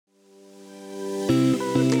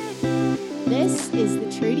This is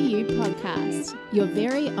the True to You podcast, your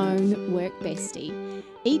very own work bestie.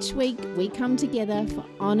 Each week, we come together for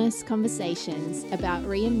honest conversations about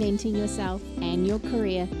reinventing yourself and your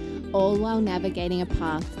career, all while navigating a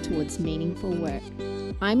path towards meaningful work.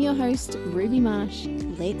 I'm your host, Ruby Marsh.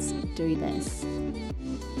 Let's do this.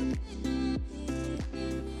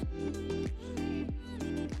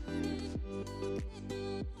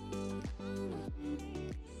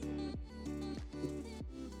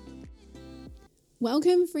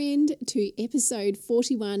 Welcome, friend, to episode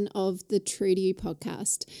 41 of the True to You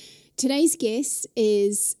podcast. Today's guest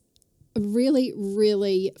is a really,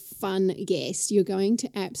 really fun guest. You're going to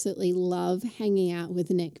absolutely love hanging out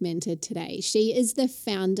with Nick Minter today. She is the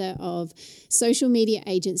founder of social media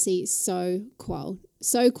agency SoQual.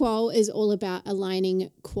 SoQual is all about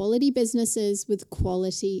aligning quality businesses with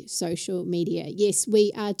quality social media. Yes,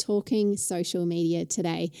 we are talking social media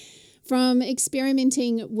today. From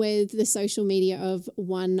experimenting with the social media of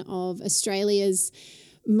one of Australia's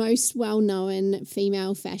most well-known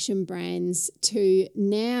female fashion brands to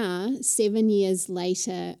now, 7 years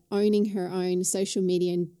later, owning her own social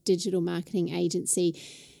media and digital marketing agency,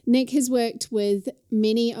 Nick has worked with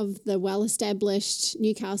many of the well-established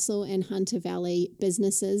Newcastle and Hunter Valley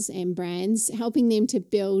businesses and brands, helping them to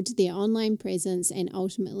build their online presence and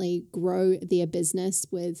ultimately grow their business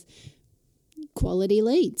with quality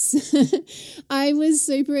leads. I was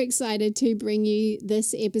super excited to bring you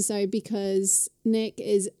this episode because Nick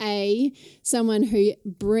is someone who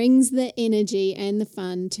brings the energy and the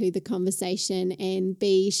fun to the conversation, and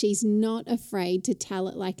B, she's not afraid to tell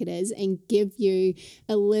it like it is and give you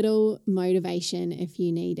a little motivation if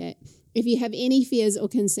you need it. If you have any fears or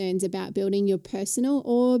concerns about building your personal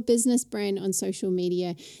or business brand on social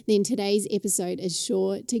media, then today's episode is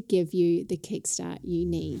sure to give you the kickstart you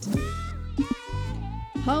need.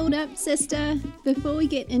 Hold up, sister. Before we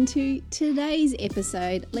get into today's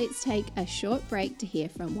episode, let's take a short break to hear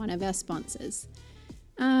from one of our sponsors.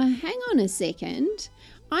 Hang on a second.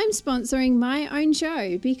 I'm sponsoring my own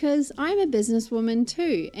show because I'm a businesswoman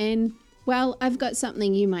too, and well, I've got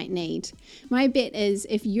something you might need. My bet is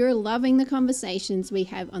if you're loving the conversations we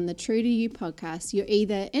have on the True to You podcast, you're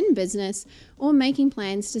either in business or making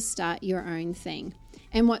plans to start your own thing.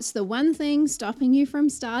 And what's the one thing stopping you from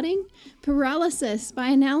starting? Paralysis by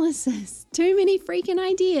analysis. Too many freaking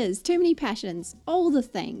ideas, too many passions, all the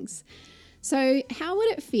things. So how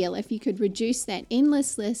would it feel if you could reduce that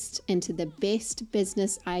endless list into the best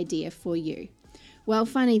business idea for you? Well,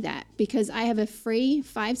 funny that, because I have a free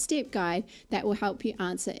 5-step guide that will help you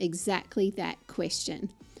answer exactly that question.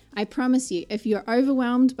 I promise you, if you're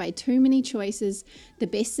overwhelmed by too many choices, the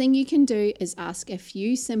best thing you can do is ask a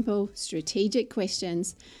few simple strategic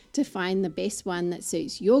questions to find the best one that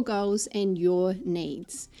suits your goals and your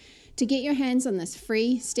needs. To get your hands on this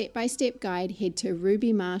free step-by-step guide, head to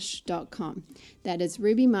rubymarsh.com. That is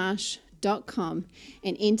rubymarsh.com,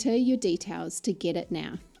 and enter your details to get it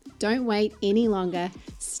now. Don't wait any longer.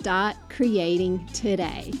 Start creating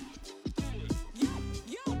today.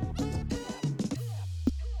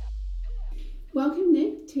 Welcome,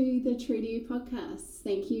 Nick, to the True to You podcast.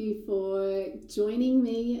 Thank you for joining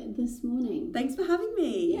me this morning. Thanks for having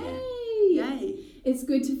me. Yay! It's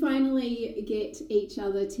good to finally get each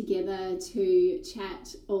other together to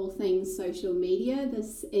chat all things social media.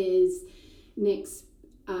 This is Nick's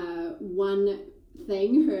one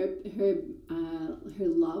thing, her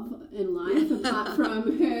love in life, apart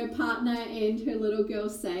from her partner and her little girl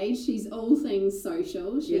Sage. She's all things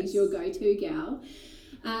social. She's your go-to gal.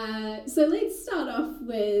 So let's start off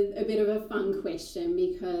with a bit of a fun question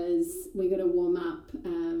because we're going to warm up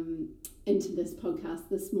into this podcast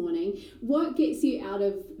this morning. What gets you out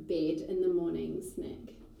of bed in the mornings,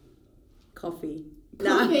 Nick? Coffee.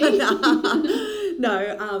 Coffee?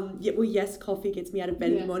 No. Yes, coffee gets me out of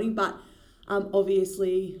bed in the morning, but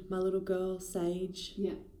obviously my little girl, Sage.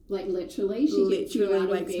 Yeah, like literally, she gets you out of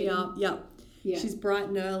wakes bed. me up. Yep. Yeah. She's bright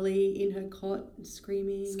and early in her cot,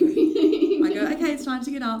 screaming. I go, okay, it's time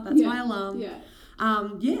to get up. That's my alarm.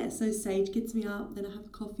 So Sage gets me up, then I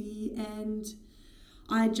have coffee, and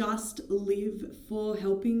I just live for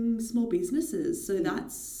helping small businesses. So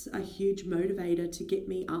that's a huge motivator to get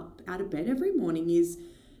me up out of bed every morning is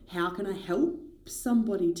how can I help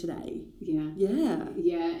somebody today? Yeah,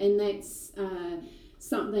 and that's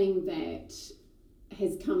something that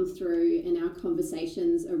has come through in our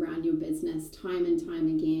conversations around your business time and time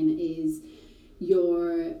again is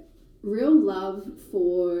your real love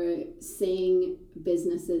for seeing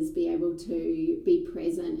businesses be able to be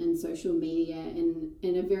present in social media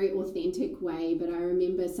in a very authentic way. But I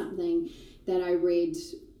remember something that I read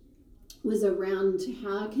was around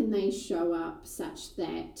how can they show up such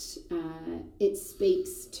that it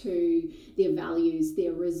speaks to their values,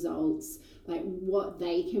 their results, like what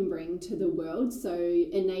they can bring to the world. So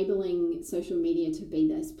enabling social media to be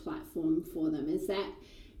this platform for them. Is that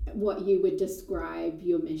what you would describe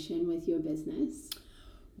your mission with your business?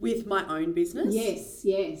 With my own business?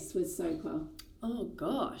 Yes, with SoQuel. Oh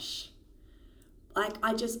gosh. Like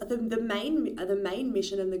the main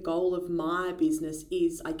mission and the goal of my business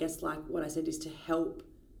is, I guess, like what I said, is to help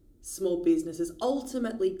small businesses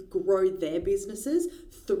ultimately grow their businesses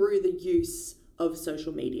through the use of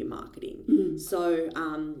social media marketing. Mm. So,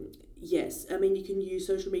 yes, I mean, you can use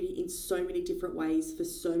social media in so many different ways for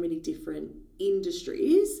so many different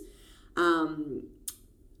industries.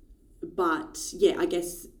 But yeah, I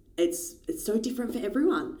guess it's so different for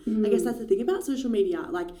everyone. I guess that's the thing about social media.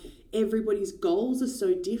 Like, everybody's goals are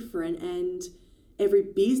so different and every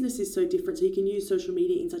business is so different. So you can use social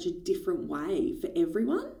media in such a different way for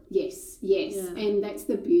everyone. Yes. Yeah. And that's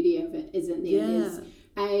the beauty of it, isn't there? Yeah. There's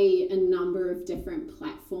a number of different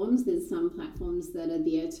platforms. There's some platforms that are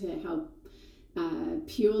there to help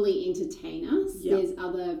purely entertain us. Yep. There's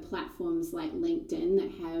other platforms like LinkedIn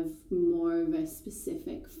that have more of a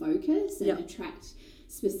specific focus and Yep. attract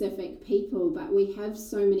specific people, but we have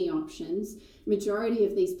so many options. Majority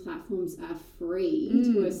of these platforms are free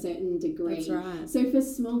to a certain degree. That's right. So for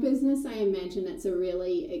small business, I imagine it's a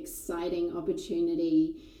really exciting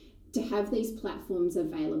opportunity to have these platforms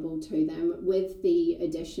available to them with the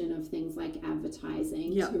addition of things like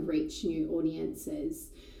advertising Yep. to reach new audiences.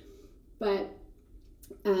 But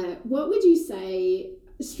what would you say,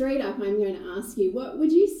 straight up, I'm going to ask you, what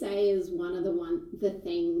would you say is one of the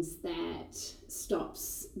things that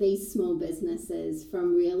stops these small businesses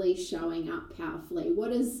from really showing up powerfully?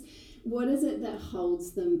 What is it that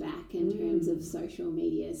holds them back in terms of social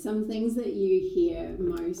media? Some things that you hear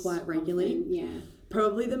most quite regularly. often, yeah.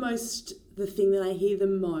 Probably the thing that I hear the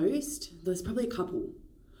most, there's probably a couple.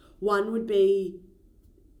 One would be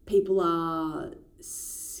people are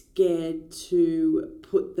scared to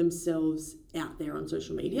put themselves out there on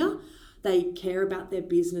social media. They care about their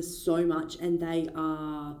business so much and they're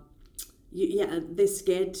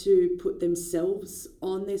scared to put themselves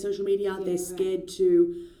on their social media. Yeah, they're scared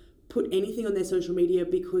to put anything on their social media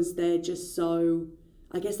because they're just so,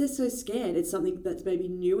 I guess they're so scared. It's something that's maybe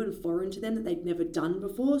new and foreign to them that they've never done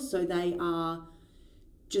before. So they are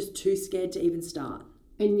just too scared to even start.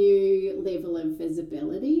 A new level of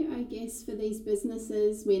visibility, I guess, for these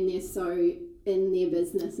businesses when they're so in their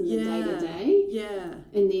business in the day-to-day. Yeah.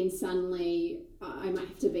 And then suddenly I might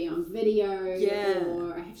have to be on video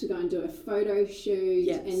or I have to go and do a photo shoot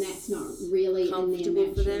and that's not really comfortable in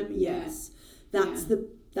their for them. Yes.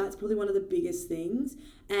 That's probably one of the biggest things.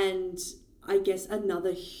 And I guess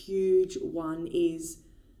another huge one is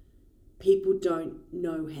people don't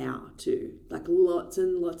know how to. Like, lots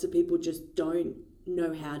and lots of people just don't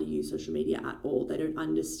know how to use social media at all. They don't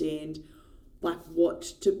understand like what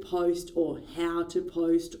to post or how to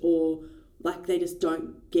post, or like they just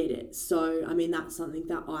don't get it. So I mean, that's something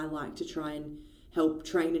that I like to try and help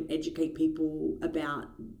train and educate people about,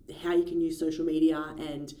 how you can use social media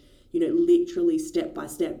and, you know, literally step by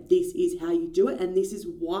step, this is how you do it and this is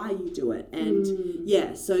why you do it. And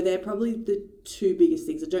so they're probably the two biggest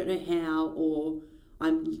things. I don't know how, or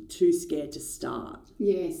I'm too scared to start.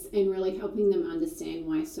 Yes, and really helping them understand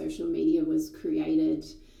why social media was created,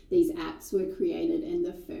 these apps were created in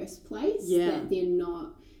the first place, that they're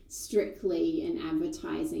not strictly an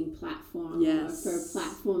advertising platform or for a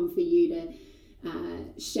platform for you to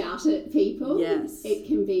shout at people. Yes. It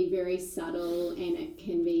can be very subtle and it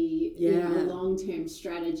can be a long-term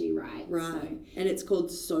strategy, right? Right. So, and it's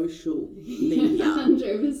called social media.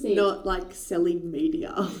 100%. Not like selling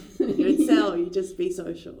media. You don't sell, you just be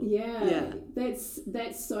social. Yeah.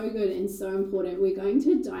 That's so good and so important. We're going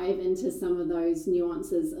to dive into some of those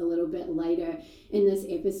nuances a little bit later in this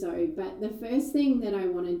episode. But the first thing that I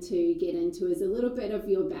wanted to get into is a little bit of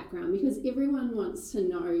your background, because everyone wants to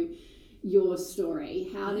know your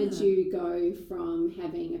story. How did you go from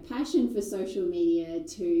having a passion for social media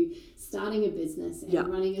to starting a business and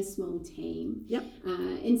running a small team?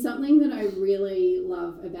 And something that I really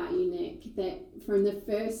love about you, Nick, that from the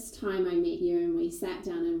first time I met you and we sat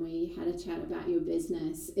down and we had a chat about your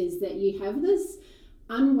business, is that you have this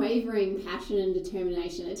unwavering passion and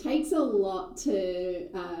determination. It takes a lot to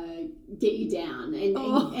get you down, and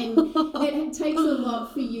it takes a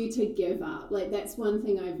lot for you to give up. Like, that's one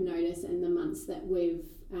thing I've noticed in the months that we've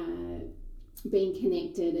been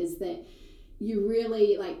connected, is that you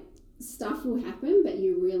really, like, stuff will happen, but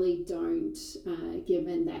you really don't give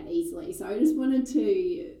in that easily. So I just wanted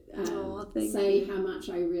to say how much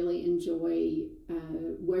I really enjoy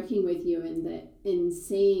working with you, and that in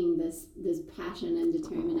seeing this passion and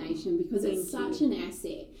determination, because it's such an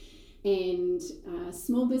asset. And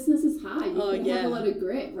small business is hard. You have a lot of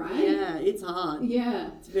grit, right? Yeah, it's hard. Yeah.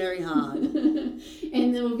 It's very hard.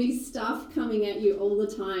 And there will be stuff coming at you all the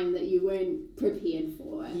time that you weren't prepared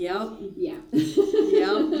for. Yep. Yeah.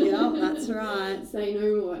 Yep, that's right. Say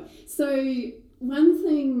no more. So one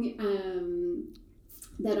thing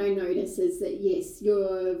that I notice is that, yes,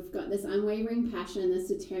 you've got this unwavering passion, this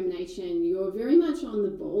determination. You're very much on the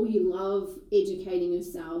ball. You love educating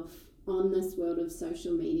yourself on this world of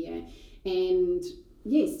social media, and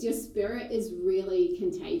yes, your spirit is really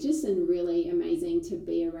contagious and really amazing to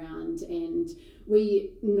be around. And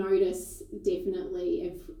we notice definitely,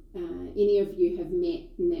 if any of you have met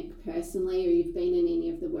Nick personally, or you've been in any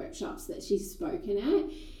of the workshops that she's spoken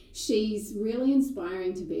at, she's really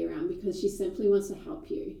inspiring to be around, because she simply wants to help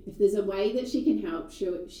you. If there's a way that she can help,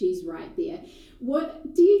 she's right there.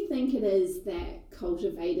 What do you think it is that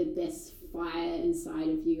cultivated this fire inside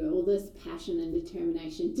of you, all this passion and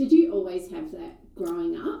determination? Did you always have that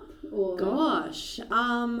growing up? Or gosh,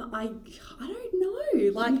 I don't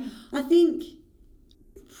know. Like, I think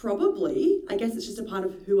probably, I guess it's just a part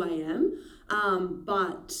of who I am.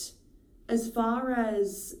 But as far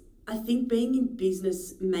as, I think being in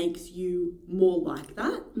business makes you more like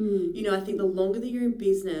that. You know, I think the longer that you're in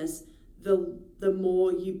business, the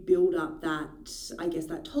more you build up that, I guess,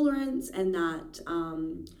 that tolerance and that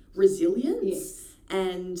resilience. Yes.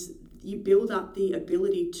 And you build up the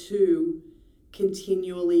ability to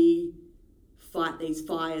continually fight these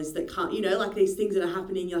fires that can't, you know, like these things that are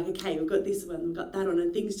happening. You're like, okay, we've got this one, we've got that on,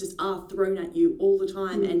 and things just are thrown at you all the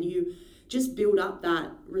time. And you just build up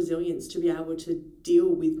that resilience to be able to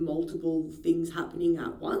deal with multiple things happening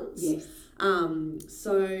at once. Yes.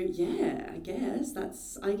 So yeah, I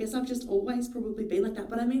guess I've just always probably been like that.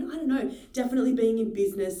 But I mean, I don't know, definitely being in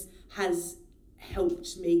business has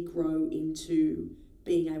helped me grow into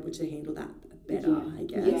being able to handle that better, I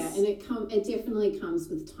guess. Yeah, and it definitely comes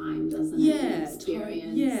with time, doesn't it? Yeah,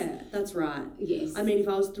 experience. Yeah, that's right. Yes. I mean, if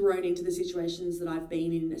I was thrown into the situations that I've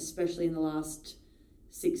been in, especially in the last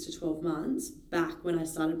 6 to 12 months, back when I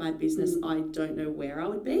started my business, I don't know where I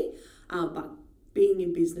would be. But being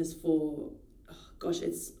in business for,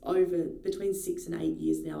 it's over between 6 and 8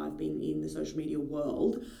 years now I've been in the social media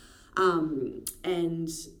world. And,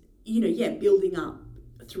 you know, building up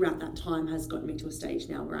throughout that time has gotten me to a stage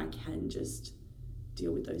now where I can just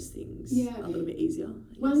deal with those things a little bit easier.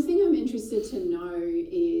 One thing I'm interested to know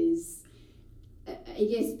is, I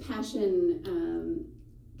guess, passion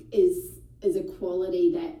is a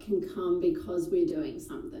quality that can come because we're doing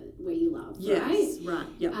something we love, yes, right?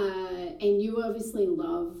 Yeah. And you obviously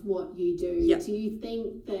love what you do. Yep. Do you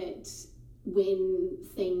think that when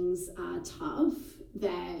things are tough,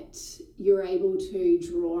 that you're able to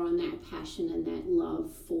draw on that passion and that love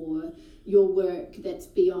for your work that's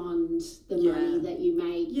beyond the money that you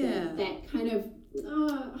make? Yeah. That kind of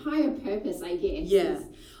higher purpose, I guess. Yeah,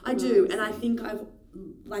 I do. And I think I've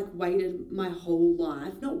waited my whole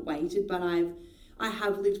life, not waited, but I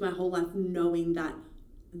have lived my whole life knowing that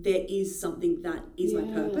there is something that is my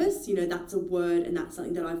purpose. You know, that's a word, and that's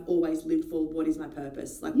something that I've always lived for. What is my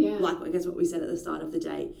purpose? Like I guess what we said at the start of the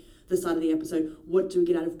day, the start of the episode, what do we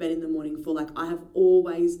get out of bed in the morning for? Like, I have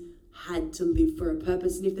always had to live for a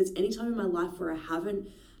purpose. And if there's any time in my life where I haven't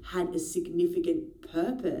had a significant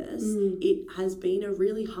purpose, it has been a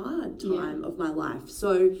really hard time of my life.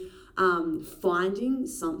 So finding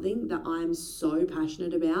something that I'm so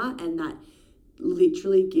passionate about and that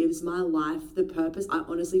literally gives my life the purpose, I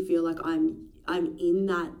honestly feel like I'm in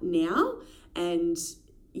that now. And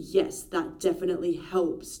yes, that definitely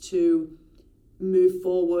helps to move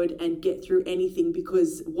forward and get through anything,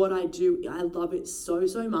 because what I do, I love it so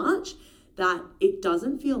much that it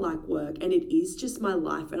doesn't feel like work, and it is just my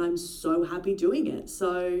life, and I'm so happy doing it.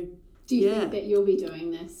 So do you think that you'll be doing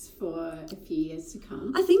this for a few years to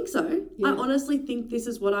come? I think so. Yeah. I honestly think this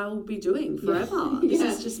is what I will be doing forever. This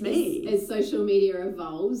is just me. As social media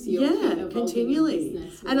evolves, you'll continually.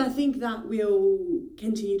 Business, and I think that will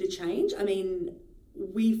continue to change. I mean,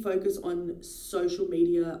 we focus on social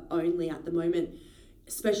media only at the moment,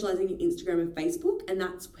 specializing in Instagram and Facebook, and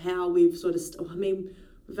that's how we've sort of,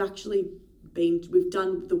 we've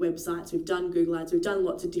done the websites, we've done Google Ads, we've done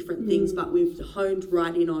lots of different things, but we've honed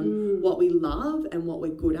right in on what we love and what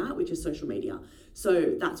we're good at, which is social media.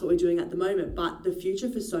 So that's what we're doing at the moment. But the future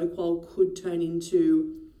for SoQual could turn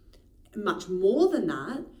into much more than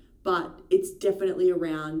that, but it's definitely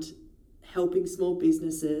around helping small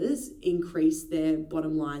businesses increase their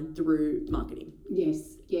bottom line through marketing.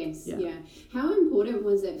 Yes. How important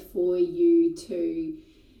was it for you to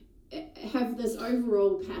have this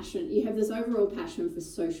overall passion? You have this overall passion for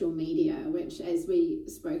social media, which, as we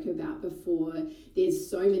spoke about before, there's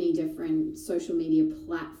so many different social media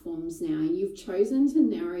platforms now. You've chosen to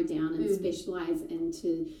narrow down and specialize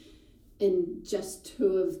in just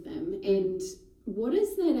 2 of them. And what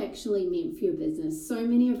has that actually meant for your business? So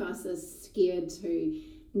many of us are scared to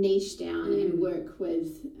niche down and work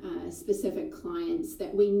with specific clients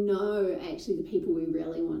that we know actually the people we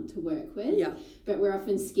really want to work with, but we're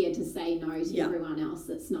often scared to say no to everyone else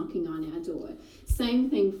that's knocking on our door. Same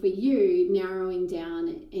thing for you, narrowing down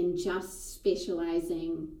and just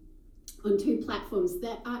specializing on 2 platforms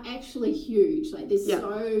that are actually huge. Like there's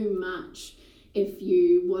so much if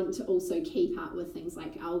you want to also keep up with things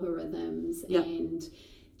like algorithms and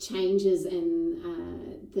changes in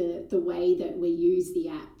the way that we use the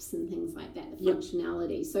apps and things like that, the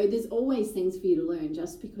functionality. So there's always things for you to learn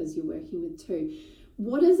just because you're working with 2.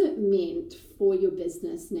 What has it meant for your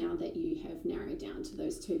business now that you have narrowed down to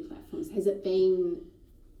those 2 platforms? Has it been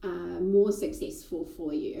more successful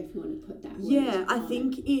for you, if you want to put that word? Yeah, I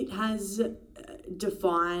think it has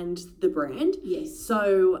defined the brand. Yes.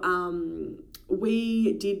 So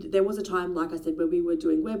there was a time, like I said, where we were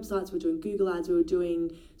doing websites, we were doing Google ads, we were doing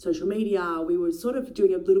social media, we were sort of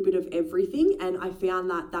doing a little bit of everything, and I found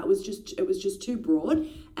that it was just too broad,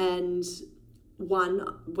 and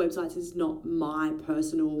websites is not my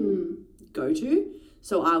personal go-to,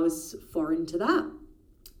 so I was foreign to that,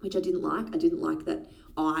 which I didn't like. I didn't like that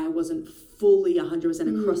I wasn't fully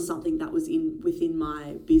 100% across something that was within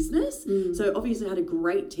my business. So obviously I had a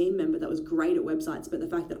great team member that was great at websites, but the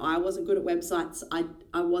fact that I wasn't good at websites, I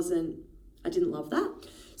didn't love that.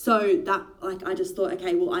 So that, like, I just thought,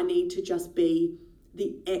 okay, well, I need to just be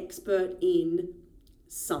the expert in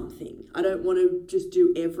something. I don't want to just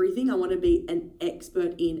do everything. I want to be an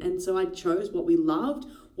expert in. And so I chose what we loved,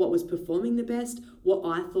 what was performing the best, what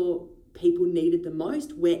I thought people needed the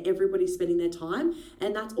most, where everybody's spending their time.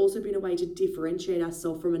 And that's also been a way to differentiate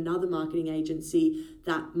ourselves from another marketing agency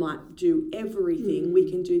that might do everything. We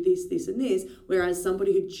can do this, this, and this. Whereas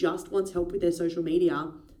somebody who just wants help with their social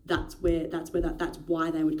media, that's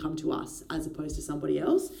why they would come to us as opposed to somebody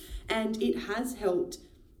else. And it has helped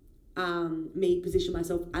me position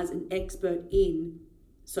myself as an expert in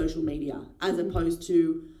social media as opposed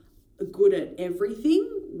to good at everything.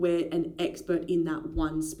 We're an expert in that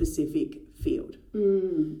one specific field.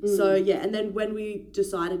 So and then when we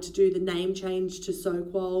decided to do the name change to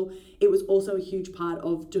SoQual, it was also a huge part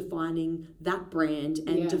of defining that brand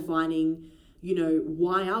and defining,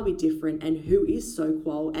 why are we different and who is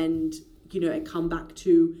SoQual, and it come back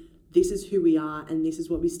to this is who we are and this is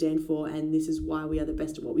what we stand for and this is why we are the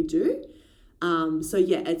best at what we do.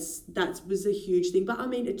 That was a huge thing. But I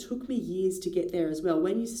mean, it took me years to get there as well.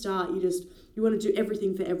 When you start, you want to do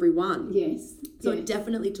everything for everyone. Yes. So it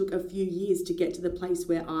definitely took a few years to get to the place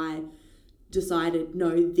where I decided,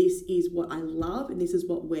 no, this is what I love and this is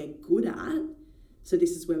what we're good at. So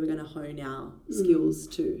this is where we're going to hone our skills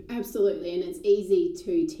too. Absolutely. And it's easy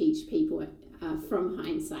to teach people from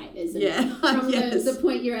hindsight, isn't it? From the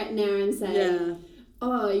point you're at now and say,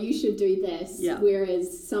 oh, you should do this. Yeah.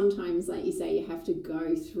 Whereas sometimes, like you say, you have to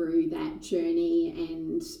go through that journey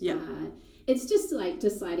and it's just like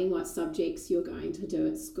deciding what subjects you're going to do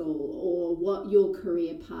at school or what your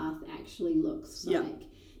career path actually looks like.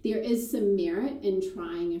 There is some merit in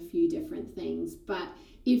trying a few different things, but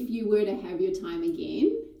if you were to have your time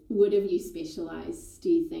again, would have you specialised, do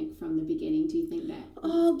you think, from the beginning? Do you think that?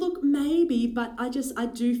 Oh, look, maybe, but I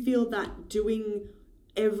do feel that doing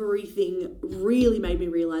everything really made me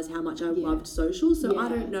realise how much I loved social. So I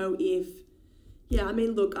don't know if, I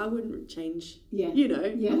mean, look, I wouldn't change, I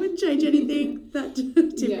wouldn't change anything, that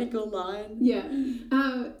typical line.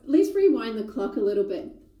 Let's rewind the clock a little bit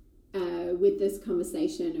with this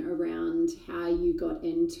conversation around how you got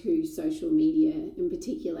into social media in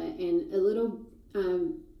particular, and a little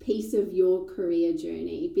piece of your career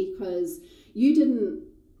journey, because you didn't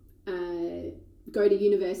go to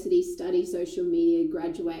university, study social media,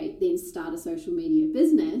 graduate, then start a social media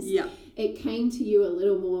business. It came to you a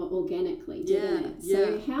little more organically, didn't it?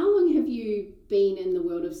 So how long have you been in the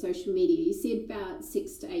world of social media? You said about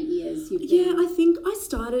 6 to 8 years. I think I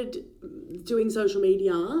started doing social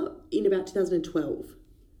media in about 2012.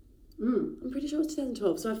 I'm pretty sure it was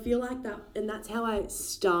 2012. So I feel like that, and that's how I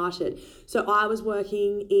started. So I was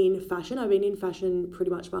working in fashion. I've been in fashion pretty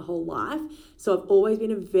much my whole life. So I've always been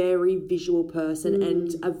a very visual person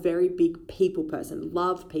and a very big people person.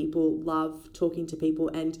 Love people, love talking to people,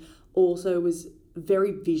 and also was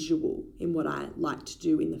very visual in what I like to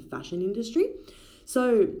do in the fashion industry.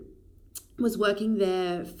 So was working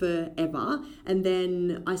there forever, and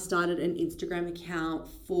then I started an Instagram account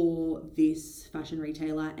for this fashion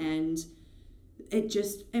retailer, and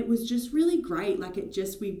it was just really great. Like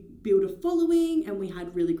we built a following and we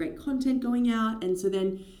had really great content going out, and so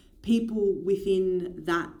then people within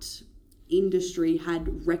that industry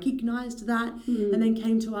had recognized that and then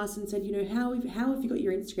came to us and said, you know, how have you got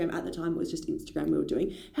your Instagram? At the time it was just Instagram we were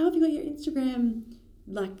doing. How have you got your Instagram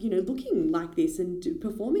like, you know, looking like this and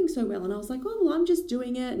performing so well? And I was like, oh, well, I'm just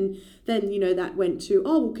doing it. And then, you know, that went to,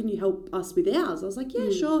 oh, well, can you help us with ours? I was like, yeah,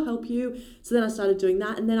 sure, help you. So then I started doing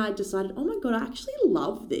that, and then I decided, oh my God, I actually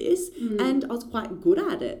love this and I was quite good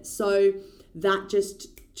at it. So that just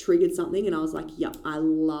triggered something, and I was like, yep, I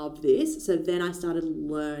love this. So then I started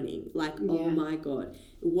learning, like, oh my God,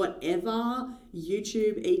 whatever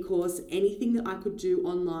YouTube, e-course, anything that I could do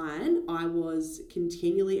online, I was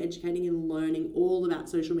continually educating and learning all about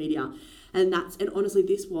social media. And honestly,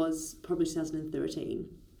 this was probably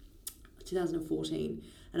 2014.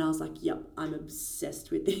 And I was like, yep, I'm obsessed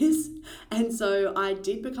with this. And so I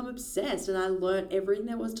did become obsessed, and I learned everything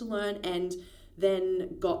there was to learn, and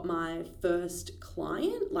then got my first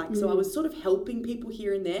client. So I was sort of helping people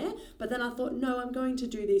here and there, but then I thought, no, I'm going to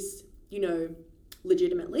do this, you know,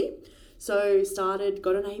 legitimately. So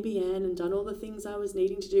got an ABN and done all the things I was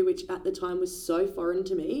needing to do, which at the time was so foreign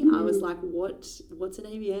to me. I was like, what's an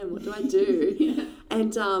ABN? What do I do?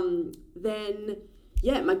 And then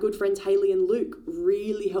my good friends Hayley and Luke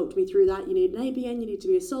really helped me through that. You need an ABN, you need to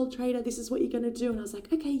be a sole trader, this is what you're going to do. And I was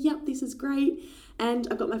like, okay, yep, this is great. And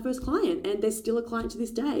I got my first client, and they're still a client to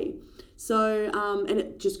this day. So, and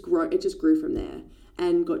it just grew from there,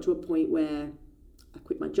 and got to a point where I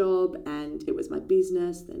quit my job and it was my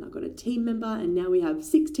business. Then I got a team member, and now we have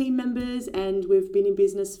 6 team members, and we've been in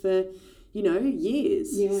business for, you know,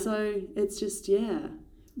 years. Yeah. So it's just,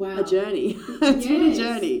 wow, a journey. It's been a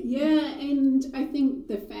journey. Yeah, and I think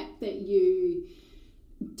the fact that you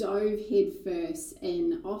dove head first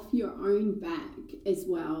and off your own back as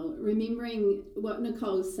well, remembering what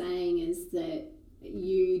Nicole's saying is that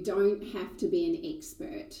you don't have to be an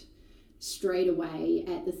expert straight away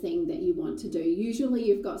at the thing that you want to do. Usually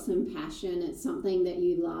you've got some passion, it's something that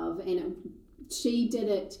you love, and she did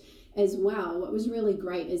it as well. What was really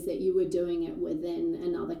great is that you were doing it within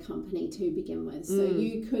another company to begin with, so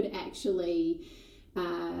you could actually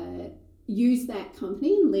use that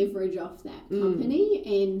company and leverage off that company,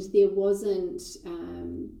 and there wasn't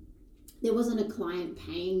a client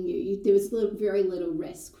paying you. There was very little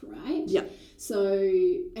risk, right? Yeah. So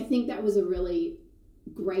I think that was a really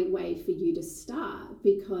great way for you to start,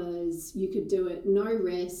 because you could do it no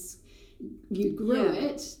risk. You grew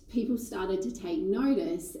it, people started to take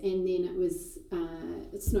notice, and then it was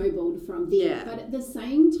it snowballed from there. Yeah. But at the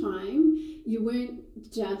same time, you weren't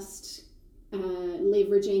just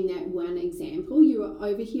leveraging that one example. You were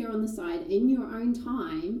over here on the side in your own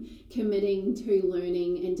time, committing to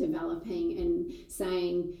learning and developing and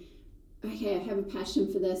saying, okay, I have a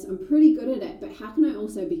passion for this, I'm pretty good at it, but how can I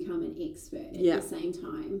also become an expert at the same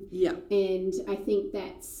time? Yeah. And I think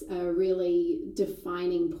that's a really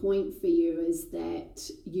defining point for you, is that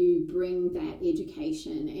you bring that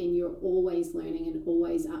education and you're always learning and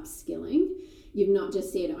always upskilling. You've not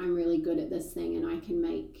just said, I'm really good at this thing and I can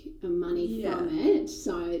make money from it,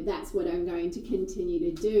 so that's what I'm going to continue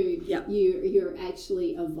to do. Yep. You're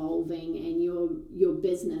actually evolving, and your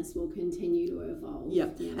business will continue to evolve.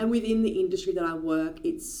 Yep. Yeah. And within the industry that I work,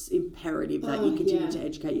 it's imperative that you continue to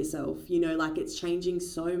educate yourself. You know, like, it's changing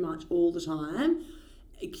so much all the time.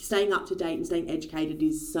 Staying up to date and staying educated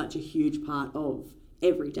is such a huge part of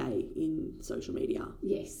every day in social media.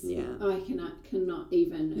 Yes. Yeah. I cannot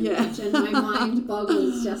even imagine. My mind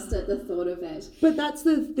boggles just at the thought of it. But that's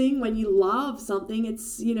the thing, when you love something,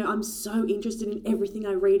 it's, you know, I'm so interested in everything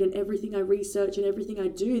I read and everything I research and everything I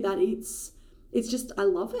do, that it's just, I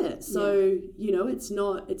love it. So, you know, it's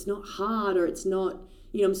not hard, or it's not,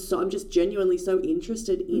 you know, I'm just genuinely so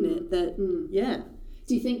interested in it that, Do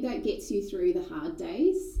you think that gets you through the hard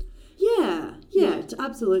days? Yeah,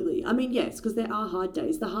 absolutely. I mean, yes, because there are hard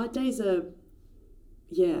days. The hard days are,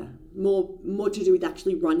 more to do with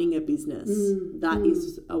actually running a business. That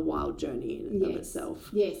is a wild journey in and of itself.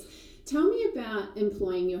 Yes. Tell me about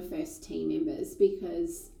employing your first team members,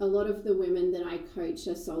 because a lot of the women that I coach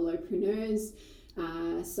are solopreneurs,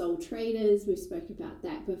 sole traders. We spoke about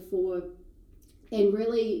that before. And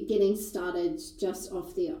really getting started just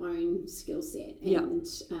off their own skill set and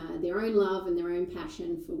their own love and their own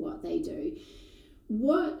passion for what they do.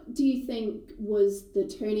 What do you think was the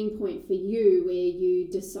turning point for you where you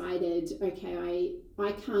decided, okay,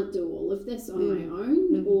 I can't do all of this on my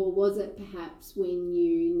own? Or was it perhaps when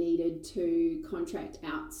you needed to contract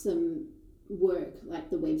out some work, like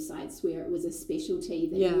the websites where it was a specialty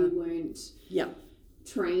that you weren't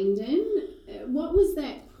trained in? What was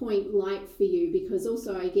that point like for you? Because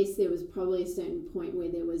also I guess there was probably a certain point where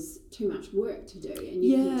there was too much work to do and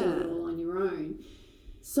you could do it all on your own.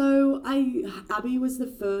 So Abby was the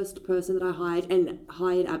first person that I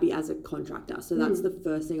hired Abby as a contractor. So that's the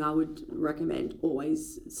first thing I would recommend,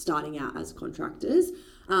 always starting out as contractors.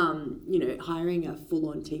 Hiring a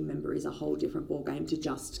full-on team member is a whole different ballgame to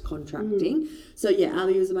just contracting. So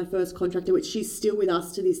Abby was my first contractor, which she's still with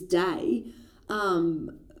us to this day.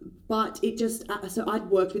 But it just, so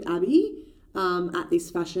I'd worked with Abby at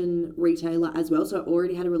this fashion retailer as well. So I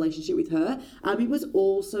already had a relationship with her. Abby was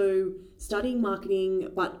also studying marketing,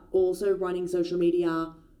 but also running social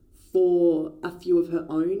media for a few of her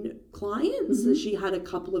own clients. So she had a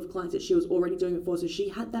couple of clients that she was already doing it for. So she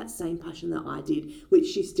had that same passion that I did, which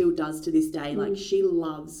she still does to this day. Like, she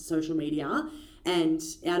loves social media, and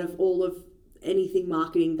out of all of anything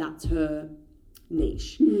marketing, that's her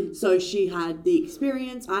niche. So she had the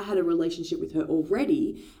experience. I had a relationship with her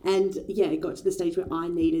already, and it got to the stage where I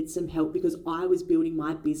needed some help because I was building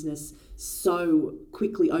my business so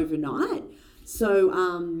quickly overnight. So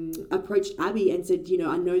approached Abby and said,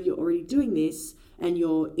 I know you're already doing this and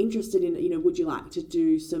you're interested in, would you like to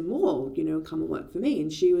do some more, come and work for me?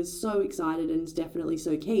 And she was so excited and definitely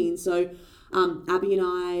so keen. So Abby and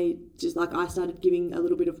I I started giving a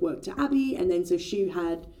little bit of work to Abby, and then so she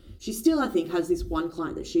still, I think, has this one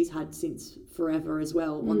client that she's had since forever as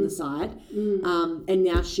well on the side. And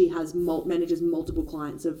now she manages multiple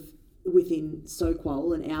clients within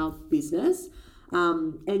SoQual and our business.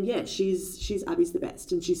 She's Abby's the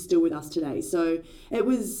best, and she's still with us today. So it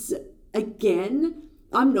was, again,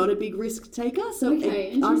 I'm not a big risk taker. So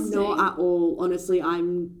I'm not at all. Honestly,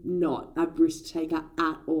 I'm not a risk taker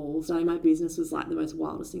at all. Starting my business was like the most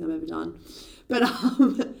wildest thing I've ever done. But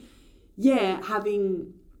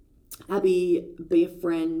having Abby be a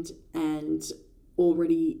friend and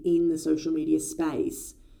already in the social media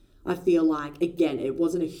space, I feel like, again, it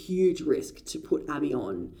wasn't a huge risk to put Abby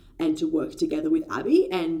on and to work together with Abby.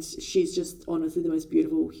 And she's just honestly the most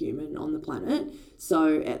beautiful human on the planet.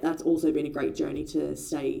 So that's also been a great journey to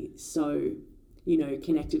stay so,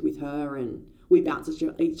 connected with her, and we bounce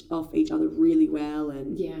off each other really well.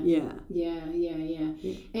 And yeah.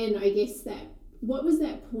 And I guess what was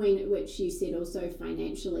that point at which you said also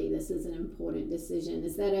financially this is an important decision?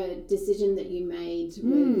 Is that a decision that you made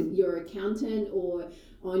with your accountant or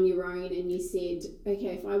on your own, and you said,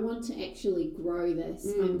 okay, if I want to actually grow this,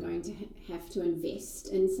 I'm going to have to invest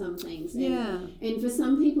in some things? And for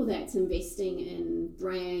some people that's investing in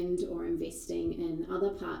brand or investing in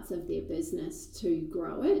other parts of their business to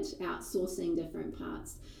grow it, outsourcing different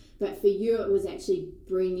parts. But for you, it was actually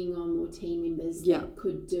bringing on more team members that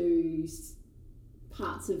could do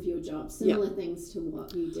parts of your job, similar things to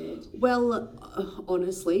what you did. Well,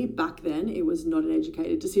 honestly, back then it was not an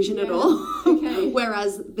educated decision at all. Okay.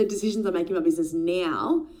 Whereas the decisions I make in my business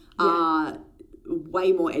now are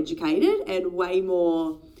way more educated and way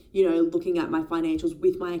more, looking at my financials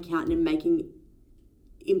with my accountant and making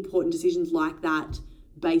important decisions like that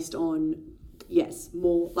based on,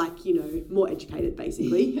 more more educated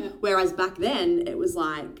basically. Whereas back then it was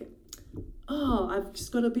like, I've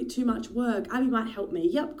just got a bit too much work. Abby might help me.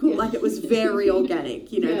 Yep, cool. Like, it was very organic,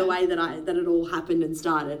 the way that it all happened and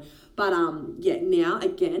started. But now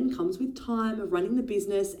again comes with time of running the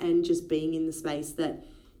business and just being in the space that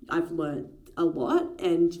I've learned a lot.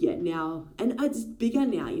 And now, and it's bigger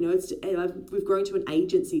now. We've grown to an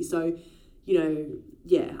agency, so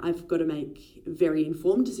I've got to make very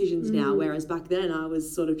informed decisions now, whereas back then I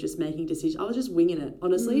was sort of just making decisions. I was just winging it,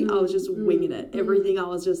 honestly. I was just winging it. Everything I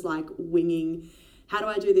was just like winging. How do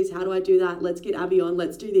I do this? How do I do that? Let's get Abby on.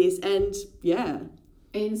 Let's do this. And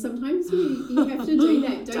And sometimes you have to do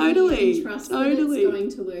that, don't you? And trust that it's going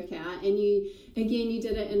to work out. And you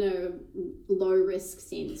did it in a low risk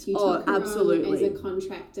sense. You took her on as a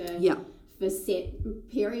contractor. Yeah. For set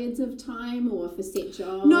periods of time or for set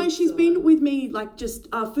jobs? No, she's been with me just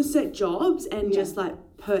for set jobs and just like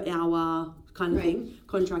per hour kind of thing,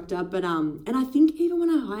 contractor. But and I think even when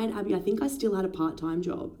I hired Abby, I think I still had a part-time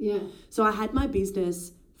job. Yeah. So I had my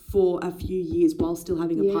business for a few years while still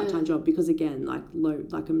having a part-time job because, again, like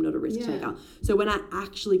I'm not a risk taker. So when I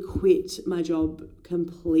actually quit my job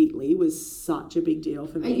completely was such a big deal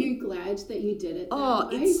for me. Are you glad that you did it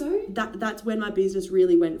that's when my business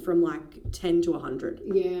really went from like 10 to 100.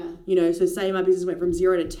 Yeah. You know, so say my business went from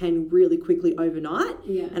 0 to 10 really quickly overnight.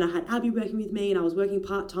 Yeah. And I had Abby working with me and I was working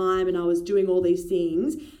part-time and I was doing all these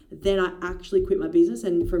things. Then I actually quit my business,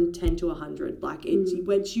 and from 10 to 100, like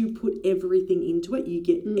once you put everything into it, you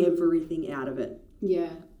get everything out of it. Yeah.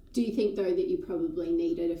 Do you think, though, that you probably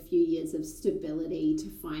needed a few years of stability to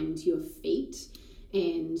find your feet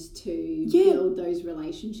and to build those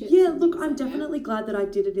relationships? Yeah, look, I'm definitely glad that I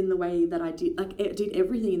did it in the way that I did. Like, I did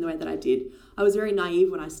everything in the way that I did. I was very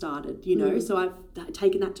naive when I started, you know, so I've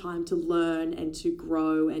taken that time to learn and to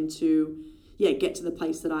grow and to get to the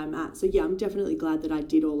place that I'm at. So I'm definitely glad that I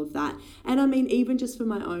did all of that. And I mean, even just for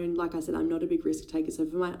my own, like I said, I'm not a big risk taker. So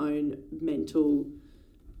for my own mental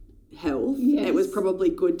health, it was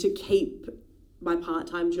probably good to keep my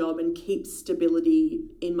part-time job and keep stability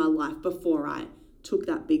in my life before I took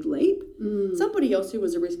that big leap. Somebody else who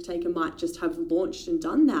was a risk taker might just have launched and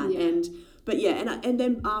done that. And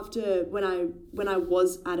then after when I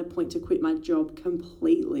was at a point to quit my job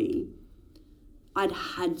completely, I'd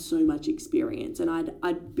had so much experience and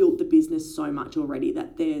I'd built the business so much already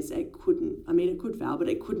that it could fail, but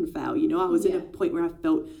it couldn't fail. You know, I was at a point where I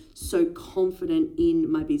felt so confident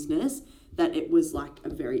in my business that it was like a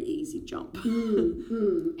very easy jump.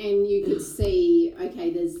 And you could see,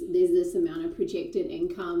 okay, there's this amount of projected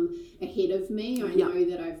income ahead of me. I know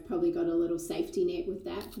that I've probably got a little safety net with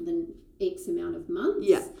that for the X amount of months.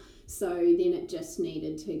 Yeah. So then it just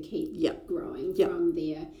needed to keep growing from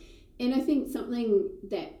there. And I think something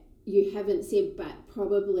that you haven't said but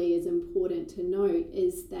probably is important to note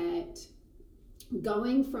is that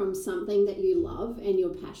going from something that you love and you're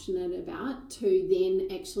passionate about to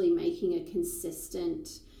then actually making a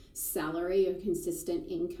consistent salary or consistent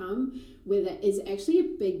income with it is actually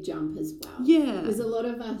a big jump as well. Yeah. Because a lot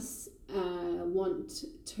of us want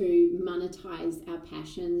to monetize our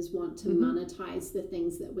passions, want to monetize the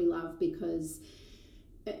things that we love because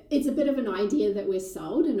it's a bit of an idea that we're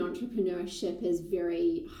sold, and entrepreneurship is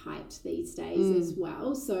very hyped these days as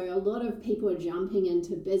well. So a lot of people are jumping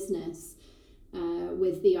into business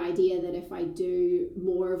with the idea that if I do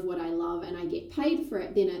more of what I love and I get paid for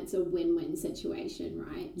it, then it's a win-win situation,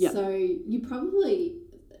 right? Yep. So you probably,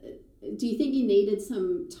 do you think you needed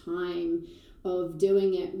some time of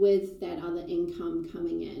doing it with that other income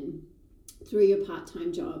coming in through your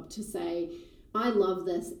part-time job to say, I love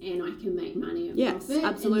this and I can make money and profit.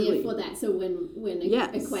 Absolutely. And therefore that's a win-win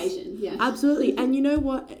equation. Yeah, absolutely. And you know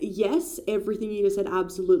what? Yes, everything you just said,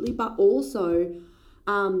 absolutely. But also,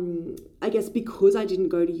 I guess because I didn't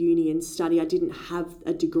go to uni and study, I didn't have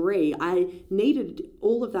a degree, I needed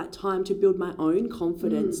all of that time to build my own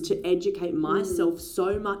confidence, to educate myself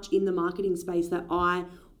so much in the marketing space that I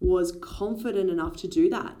was confident enough to do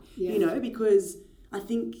that, you know, because I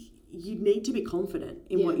think you need to be confident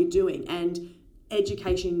in what you're doing, and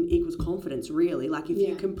education equals confidence, really. Like if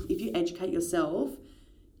you educate yourself,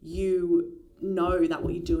 you know that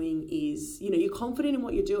what you're doing is, you know, you're confident in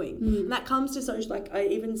what you're doing. And that comes to social, like I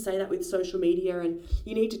even say that with social media, and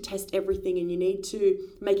you need to test everything and you need to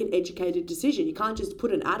make an educated decision. You can't just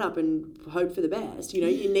put an ad up and hope for the best. You know,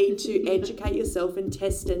 you need to educate yourself and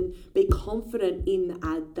test and be confident in the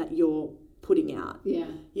ad that you're putting out. Yeah.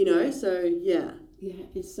 You know, so yeah. Yeah,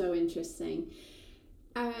 it's so interesting.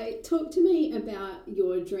 Talk to me about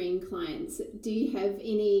your dream clients. Do you have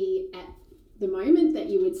any at the moment that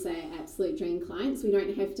you would say are absolute dream clients? We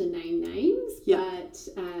don't have to name names, but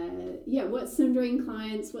what's some dream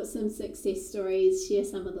clients? What's some success stories? Share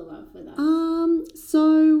some of the love with us.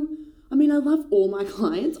 So, I mean, I love all my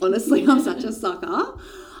clients. Honestly, I'm such a sucker.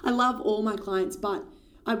 I love all my clients, but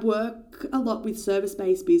I work a lot with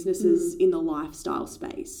service-based businesses in the lifestyle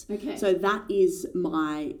space. Okay. So that is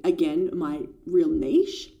my real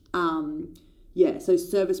niche. So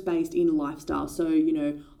service-based in lifestyle. So, you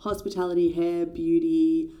know, hospitality, hair,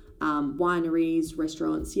 beauty, wineries,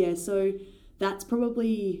 restaurants. Yeah, so that's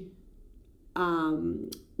probably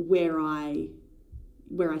where I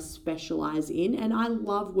specialize in. And I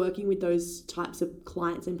love working with those types of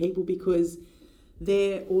clients and people because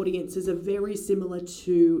their audiences are very similar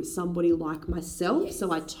to somebody like myself. Yes.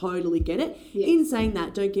 So I totally get it. Yes. In saying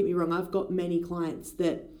that, don't get me wrong, I've got many clients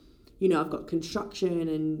that, you know, I've got construction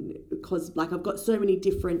and I've got so many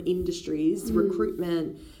different industries,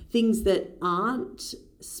 recruitment, things that aren't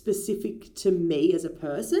specific to me as a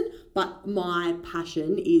person, but my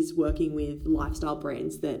passion is working with lifestyle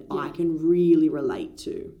brands that I can really relate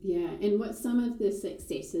to. Yeah, and what's some of the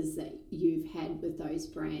successes that you've had with those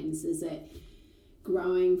brands? Is it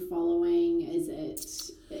growing following? Is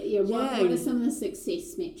it what are some of the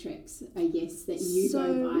success metrics, I guess, that you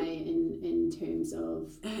go by in terms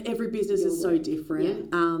of every business is so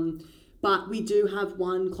different. But we do have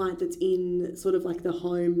one client that's in sort of like the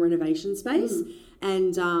home renovation space.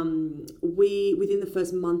 And we, within the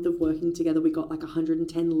first month of working together, we got like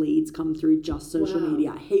 110 leads come through just social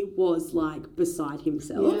media. He was like beside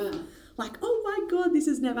himself. Yeah. Like, oh my God, this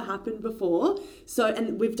has never happened before. So,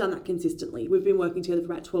 and we've done that consistently. We've been working together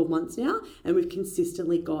for about 12 months now, and we've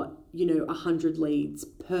consistently got, 100 leads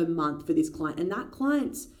per month for this client. And that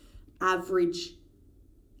client's average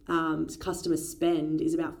customer spend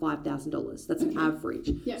is about $5,000. That's an average.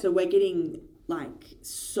 Yep. So we're getting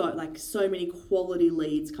so many quality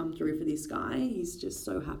leads come through for this guy. He's just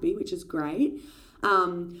so happy, which is great.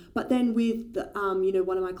 But then with the,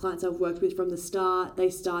 one of my clients I've worked with from the start, they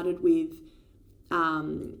started with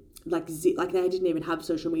they didn't even have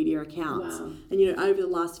social media accounts. Wow. And over the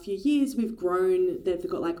last few years we've grown. They've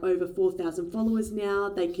got like over 4,000 followers now.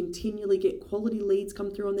 They continually get quality leads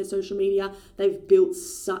come through on their social media. They've built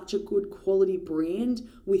such a good quality brand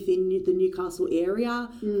within the Newcastle area.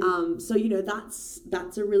 So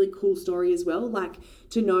that's a really cool story as well, like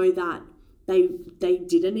to know that they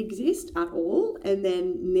didn't exist at all, and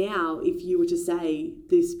then now if you were to say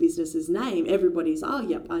this business's name, everybody's, oh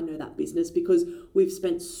yep, I know that business, because we've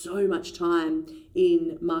spent so much time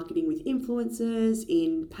in marketing with influencers,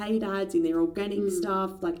 in paid ads, in their organic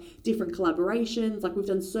stuff, like different collaborations. Like we've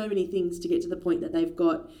done so many things to get to the point that they've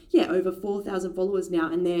got over 4,000 followers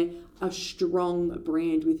now, and they're a strong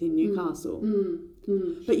brand within Newcastle.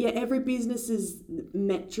 But every business's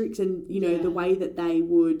metrics and the way that they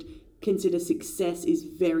would consider success is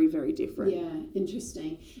very, very different. Yeah,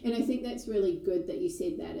 interesting. And I think that's really good that you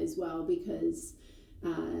said that as well, because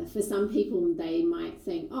for some people they might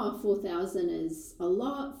think, 4,000 is a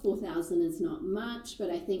lot, 4,000 is not much. But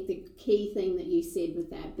I think the key thing that you said with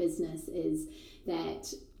that business is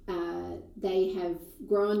that they have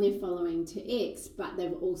grown their following to X, but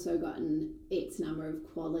they've also gotten X number of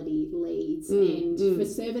quality leads. And for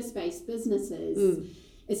service-based businesses,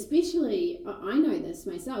 especially, I know this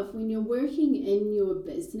myself, when you're working in your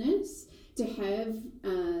business, to have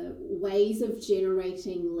ways of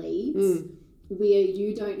generating leads where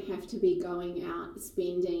you don't have to be going out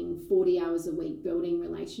spending 40 hours a week building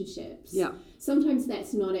relationships. Yeah. Sometimes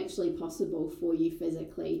that's not actually possible for you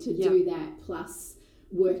physically to do that plus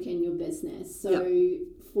work in your business. So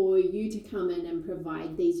for you to come in and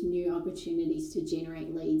provide these new opportunities to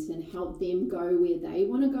generate leads and help them go where they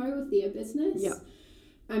want to go with their business. Yeah.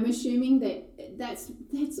 I'm assuming that's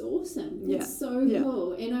awesome. That's so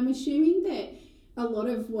cool. And I'm assuming that a lot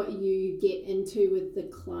of what you get into with the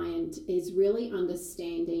client is really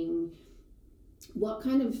understanding what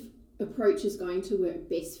kind of approach is going to work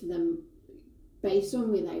best for them based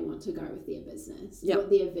on where they want to go with their business, what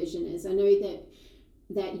their vision is. I know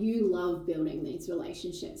that you love building these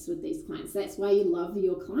relationships with these clients. That's why you love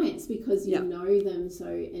your clients, because you know them so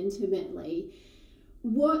intimately.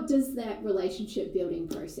 What does that relationship building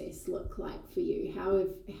process look like for you? How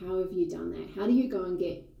have you done that? How do you go and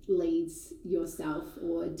get leads yourself,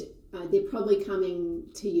 or they're probably coming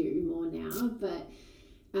to you more now, but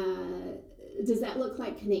does that look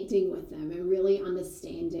like connecting with them and really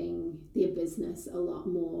understanding their business a lot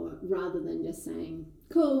more, rather than just saying,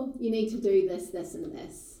 cool, you need to do this, this and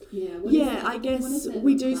this? I guess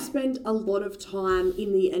we do spend a lot of time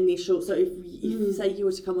in the initial. So if say you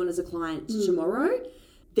were to come on as a client tomorrow,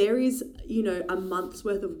 there is, a month's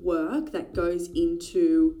worth of work that goes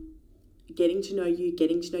into getting to know you,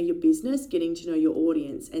 getting to know your business, getting to know your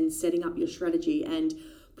audience, and setting up your strategy and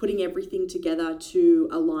putting everything together to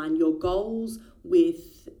align your goals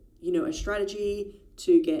with, a strategy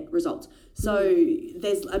to get results. So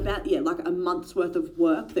there's about, like a month's worth of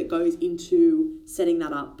work that goes into setting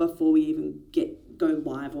that up before we even go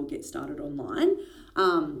live or get started online.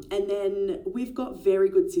 And then we've got very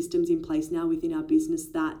good systems in place now within our business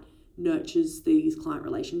that nurtures these client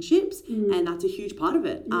relationships, and that's a huge part of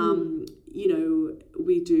it.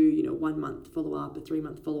 We do, 1 month follow-up, a 3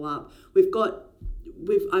 month follow-up.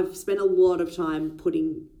 I've spent a lot of time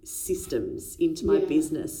putting systems into my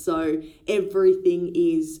business. So everything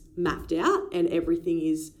is mapped out and everything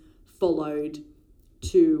is followed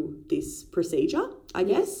to this procedure, I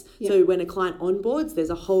guess. Yeah. So when a client onboards, there's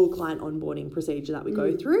a whole client onboarding procedure that we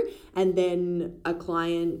go through, and then a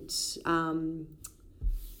client, just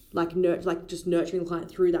nurturing the client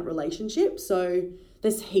through that relationship. So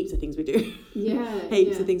there's heaps of things we do. Yeah.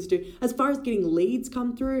 Heaps of things to do. As far as getting leads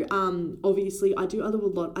come through, obviously I do a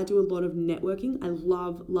lot of networking. I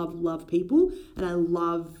love people, and I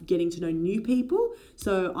love getting to know new people.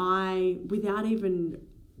 So without even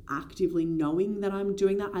actively knowing that I'm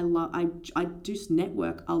doing that, I just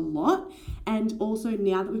network a lot. And also,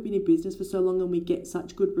 now that we've been in business for so long and we get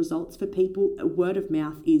such good results for people, word of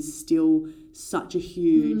mouth is still such a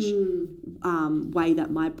huge way that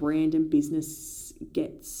my brand and business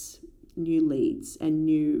gets new leads and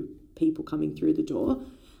new people coming through the door.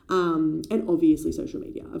 And obviously social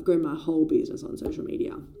media. I've grown my whole business on social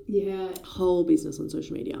media. Yeah. Whole business on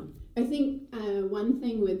social media. I think one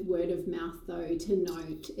thing with word of mouth, though, to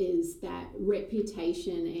note is that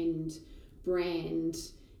reputation and brand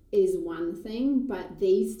is one thing, but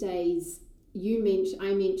these days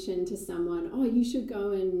I mentioned to someone, oh, you should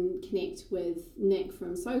go and connect with Nick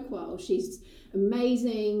from Soquel. She's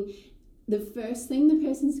amazing. The first thing the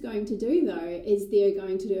person's going to do, though, is they're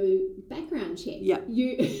going to do background check. Yeah.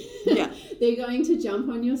 They're going to jump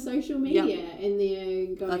on your social media and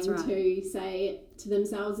they're going to say to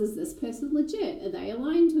themselves, is this person legit? Are they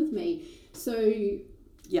aligned with me? So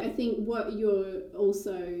I think what you're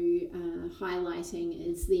also highlighting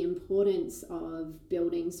is the importance of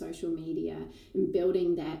building social media and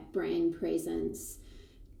building that brand presence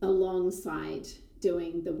alongside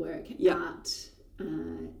doing the work out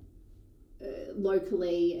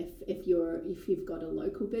locally, if you've got a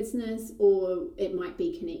local business, or it might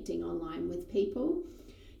be connecting online with people.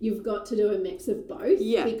 You've got to do a mix of both,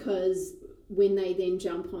 because when they then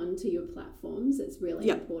jump onto your platforms, it's really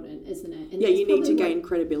important, isn't it? And you need to gain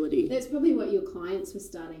credibility. That's probably what your clients were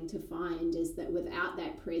starting to find, is that without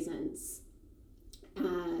that presence,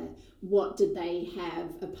 what did they have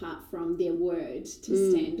apart from their word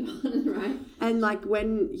to stand on, right? And like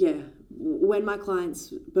when my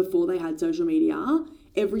clients, before they had social media,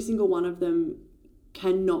 every single one of them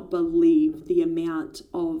cannot believe the amount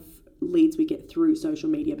of leads we get through social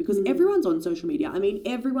media, because everyone's on social media. I mean,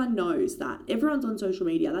 everyone knows that. Everyone's on social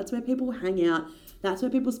media. That's where people hang out. That's where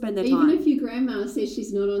people spend their time. Even if your grandma says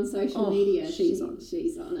she's not on social media, she's on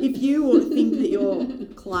it. If you think that your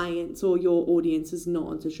clients or your audience is not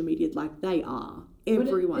on social media, like, they are.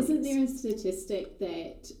 Everyone Isn't there a statistic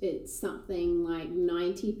that it's something like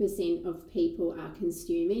 90% of people are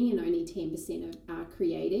consuming and only 10% are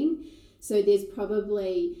creating? So there's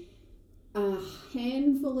probably a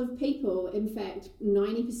handful of people, in fact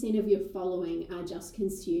 90% of your following are just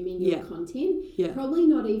consuming your content, probably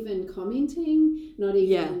not even commenting, not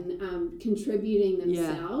even contributing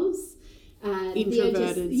themselves.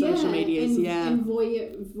 Introverted social medias, and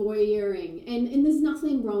voyeuring, and there's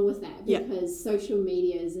nothing wrong with that, because social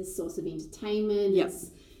media is a source of entertainment.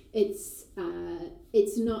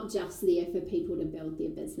 It's not just there for people to build their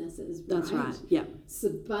businesses, right? That's right. Yeah. So,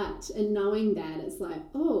 but in knowing that, it's like,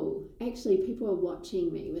 oh, actually, people are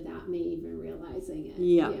watching me without me even realizing it.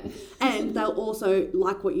 Yeah. And they'll also,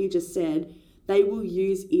 like what you just said, they will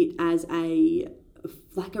use it as a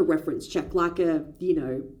reference check,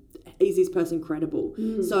 is this person credible?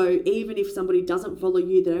 So even if somebody doesn't follow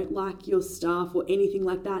you, they don't like your stuff or anything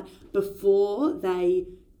like that, before they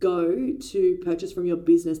go to purchase from your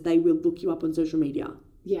business, they will look you up on social media.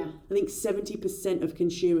 Yeah. I think 70% of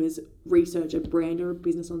consumers research a brand or a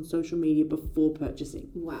business on social media before purchasing.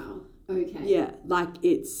 Wow. Okay. Yeah,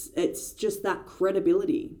 it's just that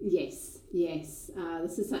credibility. Yes.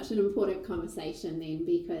 This is such an important conversation then,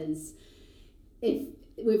 because if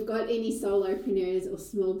we've got any solopreneurs or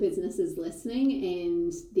small businesses listening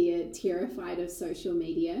and they're terrified of social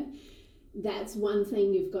media, that's one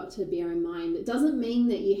thing you've got to bear in mind. It doesn't mean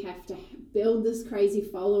that you have to build this crazy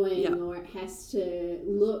following or it has to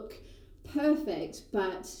look perfect,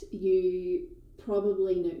 but you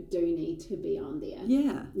probably do need to be on there.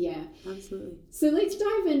 Yeah, absolutely. So let's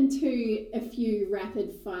dive into a few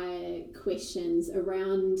rapid fire questions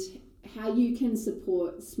around how you can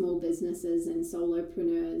support small businesses and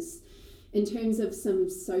solopreneurs in terms of some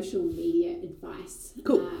social media advice.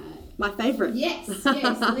 Cool. My favourite. Yes.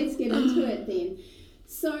 Let's get into it then.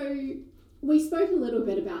 So we spoke a little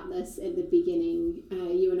bit about this at the beginning,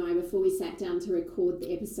 you and I, before we sat down to record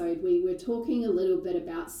the episode. We were talking a little bit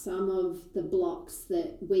about some of the blocks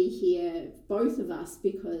that we hear, both of us,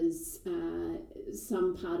 because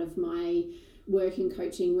some part of my work in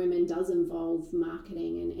coaching women does involve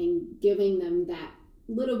marketing and giving them that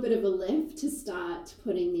little bit of a lift to start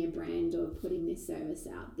putting their brand or putting their service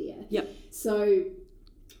out there. Yep. So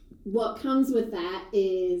what comes with that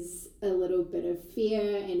is a little bit of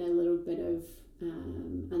fear and a little bit of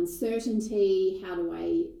uncertainty. How do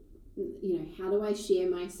I share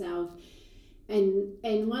myself?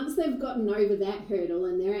 And once they've gotten over that hurdle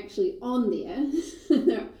and they're actually on there,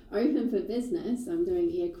 they're open for business, I'm doing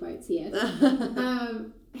air quotes here,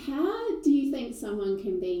 how do you think someone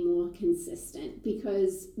can be more consistent?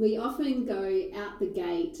 Because we often go out the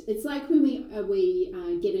gate. It's like when we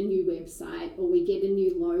get a new website or we get a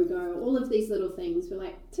new logo, all of these little things. We're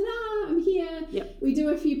like, ta-da, I'm here. Yep. We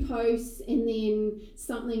do a few posts and then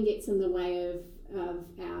something gets in the way of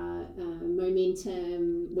our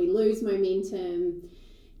momentum. We lose momentum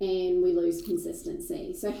and we lose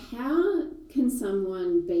consistency. So how can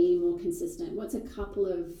someone be more consistent? What's a couple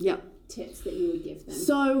of tips that you would give them?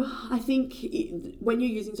 So I think when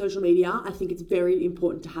you're using social media, I think it's very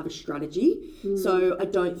important to have a strategy. So I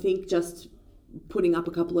don't think just putting up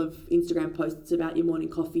a couple of Instagram posts about your morning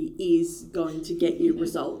coffee is going to get you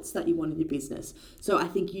results that you want in your business. So I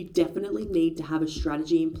think you definitely need to have a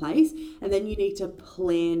strategy in place, and then you need to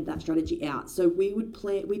plan that strategy out. So we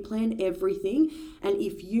plan everything, and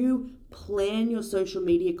if you plan your social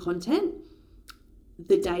media content,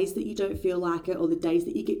 the days that you don't feel like it or the days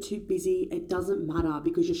that you get too busy, it doesn't matter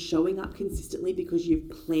because you're showing up consistently because you've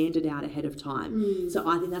planned it out ahead of time. So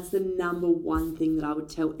I think that's the number one thing that I would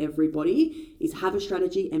tell everybody is have a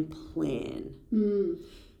strategy and plan. And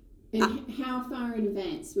how far in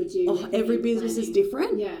advance would you every business planning? Is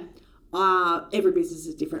different. Yeah. Every business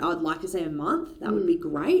is different. I would like to say a month. That would be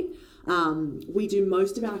great. We do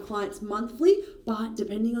most of our clients monthly, but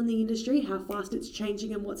depending on the industry, how fast it's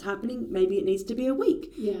changing and what's happening, maybe it needs to be a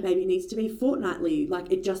week. Maybe it needs to be fortnightly.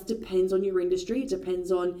 Like, it just depends on your industry. It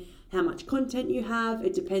depends on how much content you have.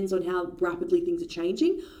 It depends on how rapidly things are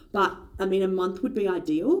changing. But I mean, a month would be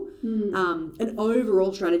ideal. An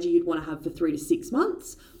overall strategy you'd want to have for 3 to 6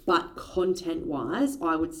 months, but content wise,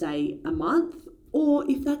 I would say a month. Or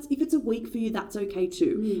if it's a week for you, that's okay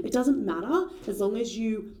too. It doesn't matter as long as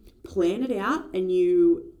you plan it out and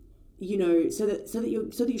you know so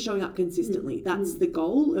that you're showing up consistently. That's the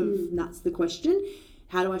goal of that's the question.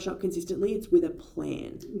 How do I show up consistently? It's with a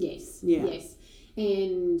plan. Yes.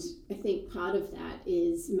 And I think part of that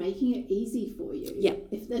is making it easy for you.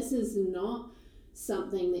 If this is not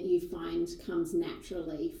something that you find comes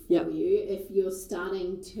naturally for you, if you're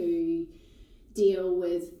starting to deal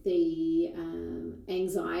with the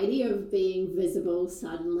anxiety of being visible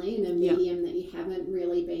suddenly in a medium that you haven't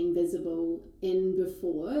really been visible in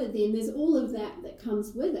before, then there's all of that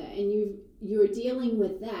comes with it, and you're dealing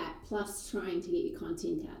with that plus trying to get your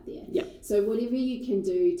content out there. So whatever you can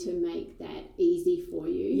do to make that easy for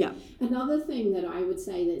you. Another thing that I would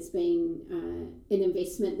say that's been an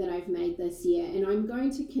investment that I've made this year, and I'm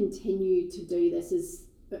going to continue to do this as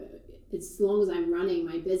long as I'm running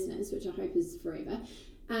my business, which I hope is forever,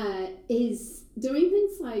 is doing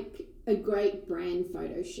things like a great brand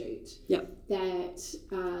photo shoot. That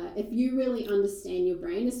if you really understand your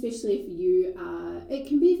brand, especially if you are, it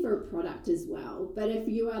can be for a product as well, but if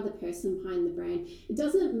you are the person behind the brand, it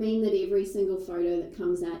doesn't mean that every single photo that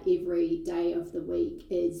comes out every day of the week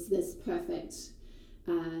is this perfect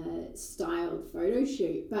styled photo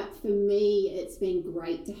shoot. But for me, it's been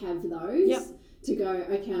great to have those. To go,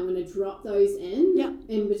 okay, I'm going to drop those in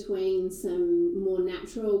between some more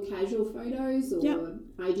natural, casual photos or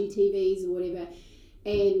IGTVs or whatever.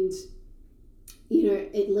 And, you know,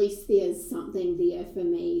 at least there's something there for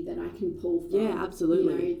me that I can pull from. Yeah,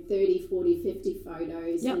 absolutely. You know, 30, 40, 50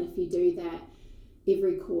 photos. And if you do that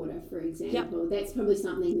every quarter, for example, that's probably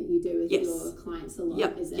something that you do with your clients a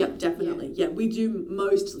lot, is it? Definitely. We do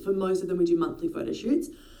for most of them, we do monthly photo shoots.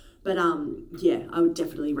 But I would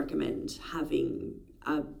definitely recommend having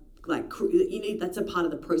that's a part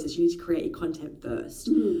of the process. You need to create your content first.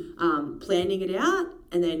 Planning it out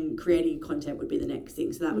and then creating content would be the next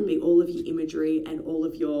thing. So that would be all of your imagery and all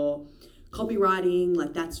of your copywriting.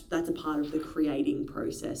 Like that's a part of the creating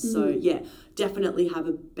process. So definitely have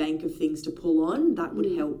a bank of things to pull on. That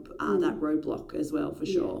would help that roadblock as well, for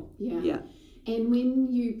sure. And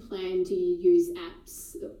when you plan, do you use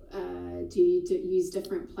apps? Do you use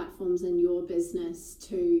different platforms in your business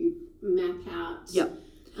to map out?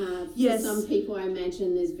 For some people, I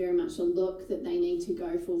imagine there's very much a look that they need to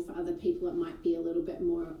go for. For other people, it might be a little bit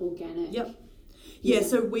more organic.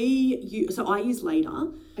 So I use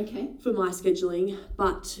Later for my scheduling,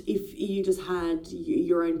 but if you just had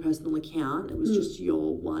your own personal account, it was just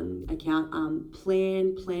your one account.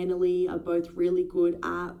 Planoly are both really good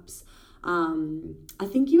apps. I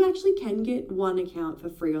think you actually can get one account for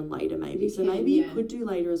free on Later, maybe. You could do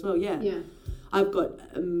Later as well. I've got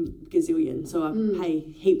gazillion, so I pay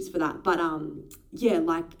heaps for that. But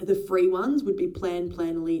like the free ones would be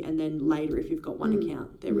Planoly, and then Later if you've got one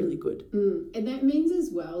account. They're really good. And that means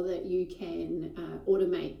as well that you can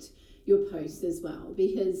automate your posts as well,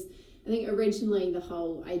 because I think originally the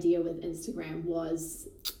whole idea with Instagram was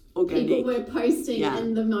organic. People were posting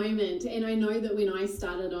in the moment. And I know that when I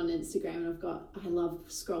started on Instagram, I love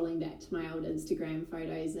scrolling back to my old Instagram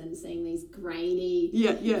photos and seeing these grainy,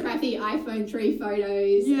 crappy iPhone 3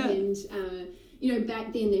 photos. Yeah. And,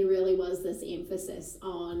 back then there really was this emphasis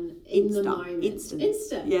on in the moment.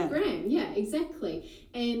 Instagram. Yeah, exactly.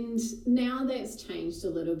 And now that's changed a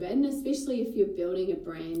little bit. And especially if you're building a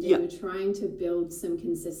brand and you're trying to build some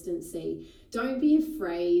consistency, don't be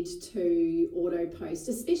afraid to auto post.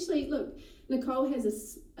 Especially, look, Nicole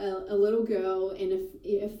has a little girl and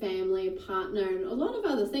a family, a partner, and a lot of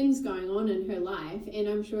other things going on in her life. And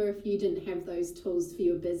I'm sure if you didn't have those tools for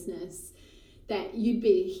your business, that you'd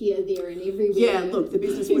be here, there, and everywhere. Yeah, look, the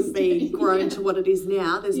business wouldn't be grown to what it is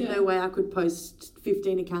now. There's no way I could post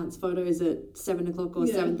 15 accounts photos at 7 o'clock or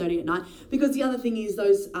 7:30 at night. Because the other thing is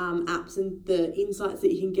those apps and the insights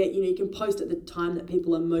that you can get, you can post at the time that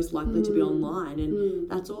people are most likely to be online. And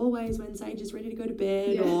that's always when Sage is ready to go to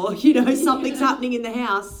bed or, something's happening in the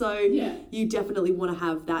house. So you definitely want to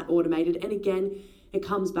have that automated. And again, it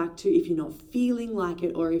comes back to if you're not feeling like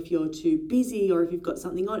it or if you're too busy or if you've got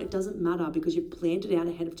something on, it doesn't matter because you've planned it out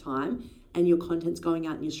ahead of time and your content's going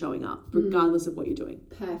out and you're showing up regardless of what you're doing.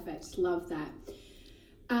 Perfect. Love that.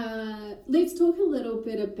 Let's talk a little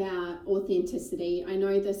bit about authenticity. I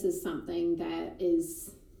know this is something that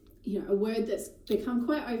is, a word that's become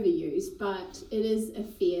quite overused, but it is a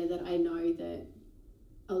fear that I know that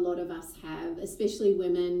a lot of us have, especially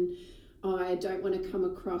women. I don't want to come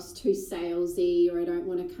across too salesy, or I don't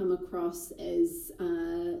want to come across as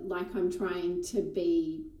like I'm trying to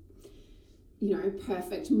be,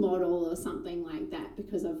 perfect model or something like that,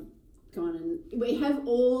 because I've gone and we have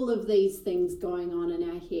all of these things going on in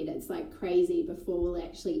our head. It's like crazy before we'll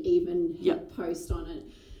actually even hit post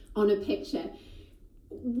on a picture.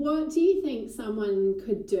 What do you think someone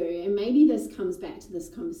could do? And maybe this comes back to this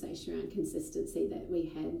conversation around consistency that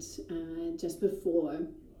we had just before.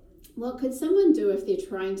 What could someone do if they're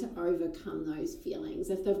trying to overcome those feelings?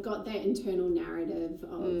 If they've got that internal narrative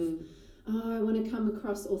of, I want to come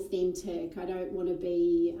across authentic. I don't want to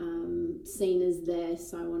be seen as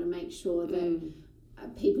this. I want to make sure that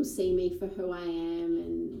people see me for who I am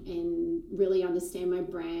and really understand my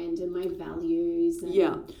brand and my values.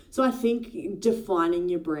 So I think defining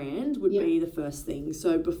your brand would be the first thing.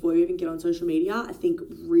 So before you even get on social media, I think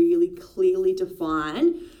really clearly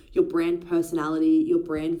define your brand personality, your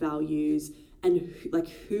brand values, and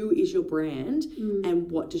who is your brand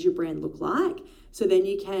and what does your brand look like. So then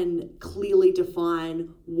you can clearly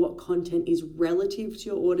define what content is relative to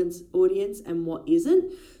your audience and what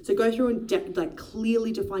isn't. So go through and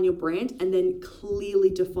clearly define your brand and then clearly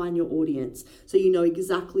define your audience. So you know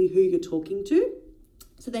exactly who you're talking to.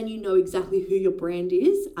 So then you know exactly who your brand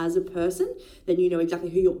is as a person. Then you know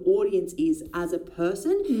exactly who your audience is as a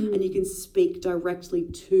person. And you can speak directly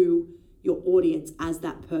to your audience as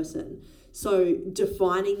that person. So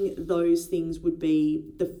defining those things would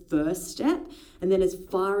be the first step. And then as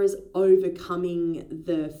far as overcoming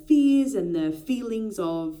the fears and the feelings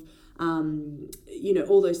of,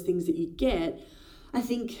 all those things that you get, I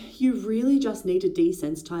think you really just need to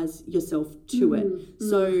desensitize yourself to it.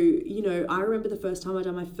 So, I remember the first time I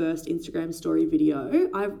done my first Instagram story video.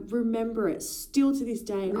 I remember it still to this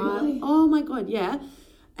day. Really? Oh my God, yeah.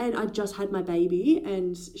 And I just had my baby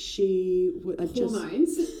and she...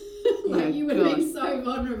 Hormones. You would have been so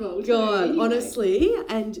vulnerable. God, honestly.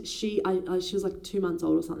 And she was like 2 months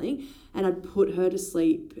old or something. And I'd put her to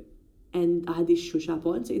sleep and I had this shush up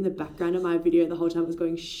on. So in the background of my video the whole time I was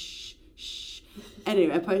going shh, shh.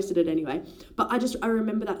 Anyway, I posted it anyway. But I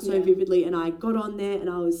remember that so vividly. And I got on there and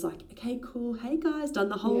I was like, okay, cool. Hey guys, done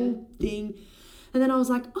the whole thing. And then I was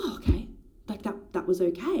like, oh, okay. That was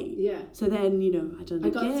okay. Yeah. So then, I done it again. I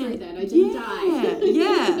got through that. I didn't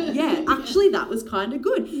die. Yeah. Actually, that was kind of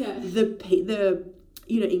good. Yeah. The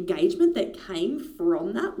engagement that came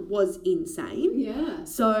from that was insane. Yeah.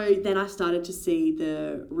 So then I started to see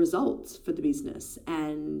the results for the business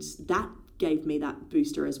and that gave me that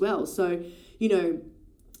booster as well. So,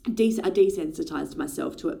 I desensitized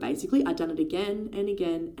myself to it basically. I've done it again and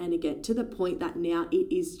again and again to the point that now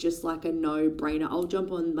it is just like a no-brainer. I'll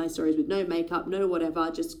jump on my stories with no makeup, no whatever,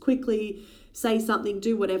 just quickly say something,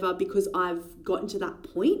 do whatever because I've gotten to that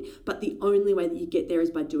point. But the only way that you get there is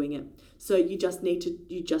by doing it. So you just need to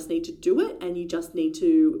do it and you just need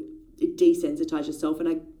to desensitize yourself and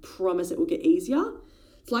I promise it will get easier.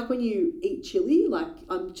 It's like when you eat chili, like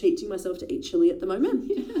I'm teaching myself to eat chili at the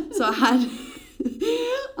moment. Yeah. So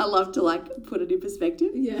I love to put it in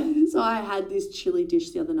perspective. Yeah. So I had this chili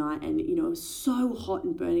dish the other night and, it was so hot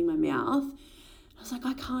and burning my mouth. I was like,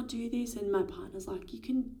 I can't do this. And my partner's like, you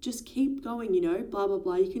can just keep going, you know, blah, blah,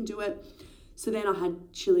 blah. You can do it. So then I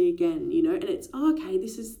had chili again, you know, and it's, okay,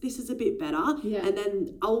 this is a bit better. Yeah. And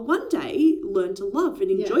then I'll one day learn to love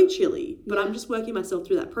and enjoy chili, but I'm just working myself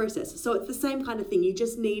through that process. So it's the same kind of thing. You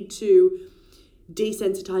just need to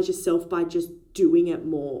desensitize yourself by just doing it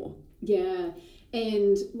more. Yeah.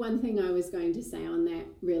 And one thing I was going to say on that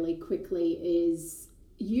really quickly is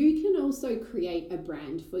you can also create a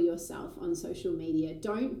brand for yourself on social media.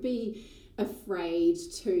 Don't be afraid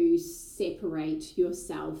to separate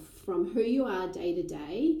yourself from who you are day to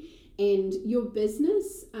day and your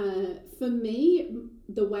business. For me,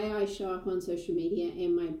 the way I show up on social media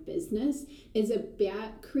and my business is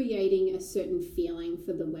about creating a certain feeling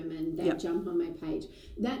for the women that jump on my page.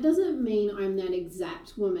 That doesn't mean I'm that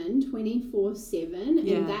exact woman 24/7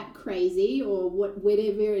 and that crazy or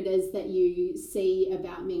whatever it is that you see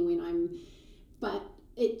about me but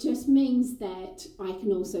it just means that I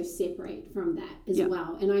can also separate from that as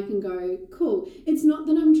well. And I can go, cool. It's not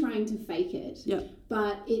that I'm trying to fake it,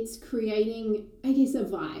 but it's creating, I guess, a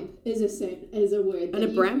vibe is a word. And a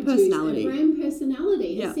brand personality. A brand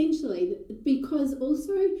personality, essentially. Because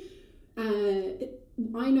also,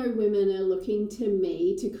 I know women are looking to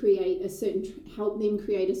me to create help them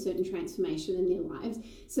create a certain transformation in their lives.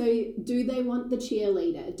 So do they want the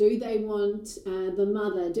cheerleader? Do they want the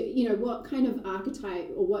mother? What kind of archetype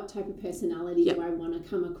or what type of personality do I want to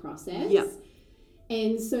come across as? Yeah.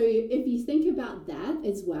 And so if you think about that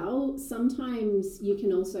as well, sometimes you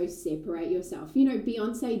can also separate yourself.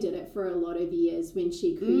 Beyonce did it for a lot of years when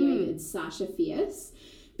she created Sasha Fierce,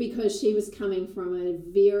 because she was coming from a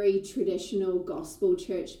very traditional gospel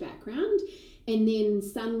church background. And then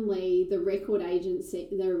suddenly the record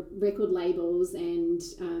labels and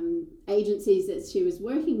agencies that she was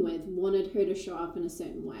working with wanted her to show up in a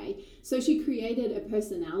certain way. So she created a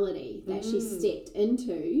personality that she stepped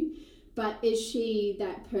into. But is she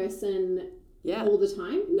that person all the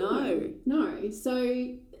time? No. So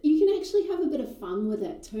you can actually have a bit of fun with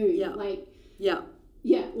it too.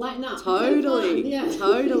 Yeah, lighten up. Totally.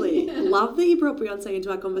 Totally. Yeah. Love that you brought Beyonce into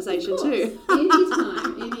our conversation too.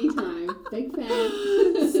 Anytime. Big fan.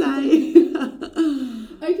 Same.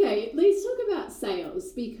 Okay, let's talk about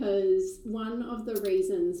sales, because one of the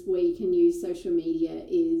reasons we can use social media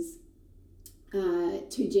is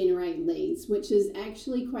to generate leads, which is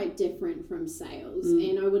actually quite different from sales.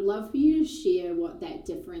 And I would love for you to share what that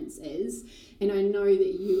difference is. And I know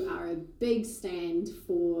that you are a big stand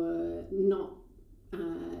for not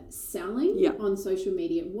selling on social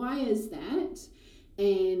media. Why is that?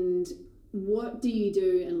 And what do you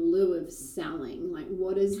do in lieu of selling? Like,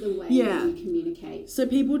 what is the way that you communicate? So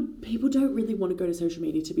people don't really want to go to social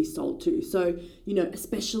media to be sold to. So,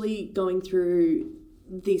 especially going through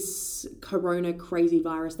this corona crazy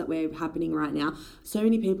virus that we're happening right now, so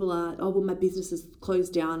many people are, my business is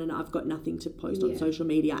closed down and I've got nothing to post on social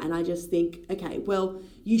media. And I just think, okay, well,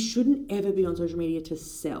 you shouldn't ever be on social media to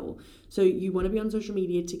sell. So you want to be on social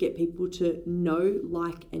media to get people to know,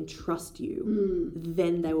 like, and trust you.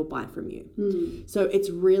 Then they will buy from you. So it's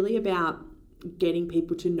really about getting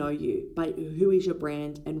people to know you. But who is your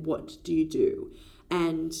brand and what do you do?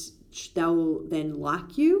 And they'll then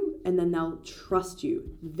like you, and then they'll trust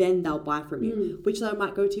you. Then they'll buy from you, which they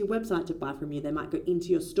might go to your website to buy from you. They might go into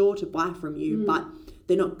your store to buy from you, but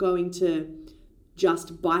they're not going to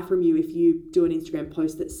just buy from you if you do an Instagram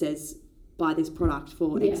post that says, buy this product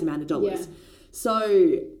for X amount of dollars.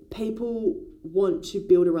 So people want to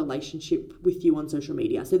build a relationship with you on social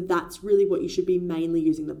media. So that's really what you should be mainly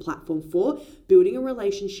using the platform for. Building a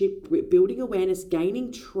relationship, building awareness,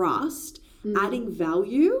 gaining trust, adding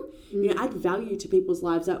value. Add value to people's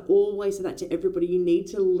lives. I always say that to everybody. You need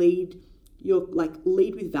to lead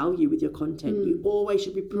with value with your content. You always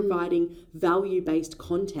should be providing value-based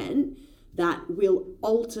content that will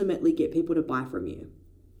ultimately get people to buy from you.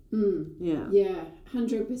 Yeah,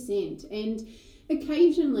 100%. And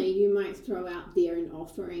occasionally you might throw out there an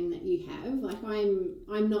offering that you have. Like,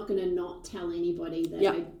 I'm not going to not tell anybody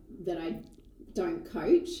that I don't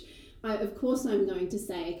coach. Of course, I'm going to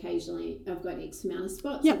say occasionally I've got X amount of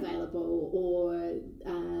spots available, or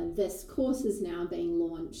this course is now being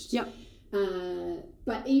launched.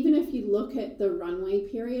 But even if you look at the runway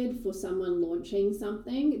period for someone launching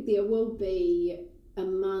something, there will be a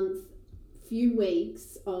month, few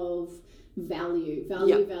weeks of value.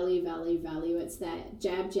 It's that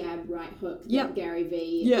jab, right hook that Gary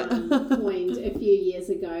Vee coined a few years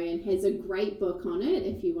ago, and has a great book on it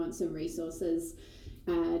if you want some resources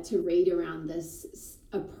to read around this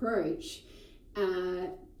approach.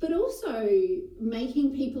 But also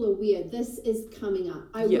making people aware this is coming up.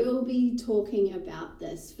 I will be talking about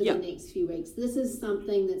this for the next few weeks. This is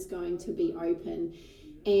something that's going to be open.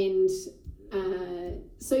 And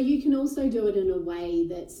so you can also do it in a way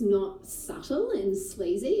that's not subtle and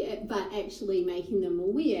sleazy, but actually making them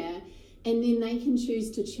aware. And then they can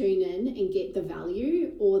choose to tune in and get the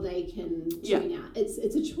value, or they can tune out. It's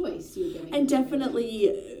a choice you're giving. And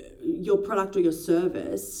definitely your product or your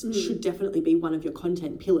service should definitely be one of your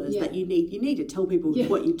content pillars that you need to tell people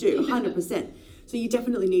what you do, 100%. So you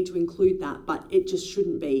definitely need to include that, but it just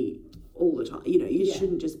shouldn't be all the time. You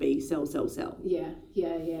shouldn't just be sell. Yeah,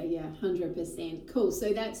 100%. Cool.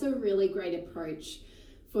 So that's a really great approach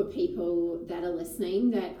for people that are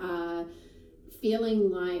listening, that are feeling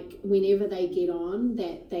like whenever they get on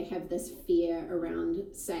that they have this fear around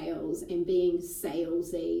sales and being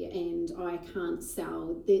salesy and I can't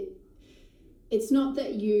sell. That it's not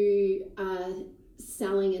that you are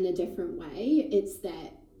selling in a different way, it's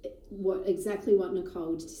that exactly what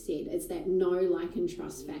Nicole said, it's that know, like and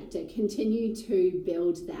trust factor. Continue to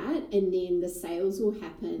build that, and then the sales will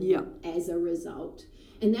happen as a result.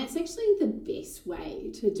 And that's actually the best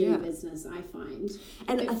way to do business, I find.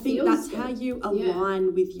 And I think that's how you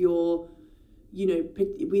align with your,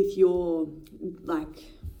 with your like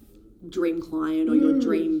dream client or your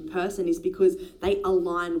dream person, is because they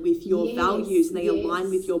align with your values and they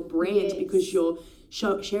align with your brand, because you're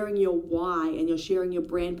sharing your why and you're sharing your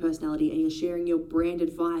brand personality and you're sharing your brand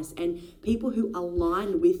advice, and people who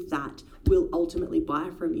align with that will ultimately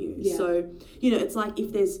buy from you. Yeah. So, it's like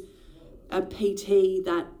if there's a PT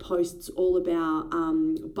that posts all about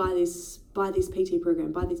buy this PT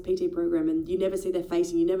program, and you never see their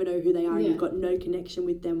face and you never know who they are and you've got no connection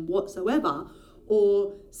with them whatsoever,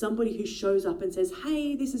 or somebody who shows up and says,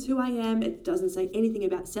 hey, this is who I am, it doesn't say anything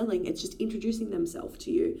about selling, it's just introducing themselves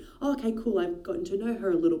to you. Oh, okay, cool, I've gotten to know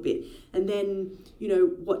her a little bit. And then,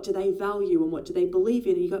 what do they value and what do they believe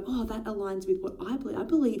in? And you go, oh, that aligns with what I believe. I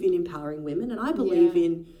believe in empowering women, and I believe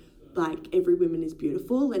in like every woman is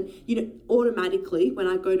beautiful. And automatically when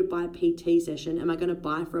I go to buy a PT session, am I going to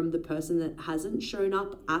buy from the person that hasn't shown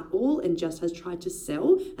up at all and just has tried to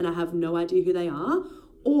sell and I have no idea who they are,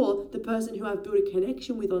 or the person who I've built a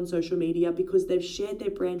connection with on social media because they've shared their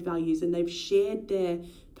brand values and they've shared their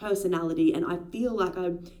personality and I feel like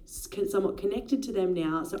I'm somewhat connected to them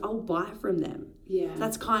now, so I'll buy from them.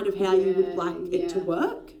 That's kind of how you would like it to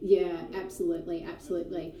work. Absolutely.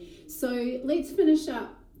 So let's finish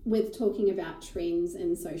up with talking about trends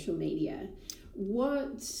in social media.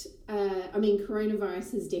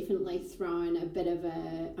 Coronavirus has definitely thrown a bit of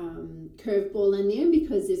a curveball in there,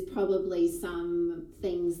 because there's probably some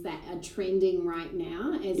things that are trending right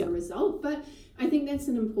now as a result. But I think that's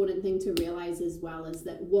an important thing to realize as well, is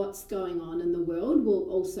that what's going on in the world will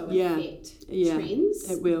also affect trends.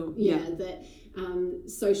 It will. That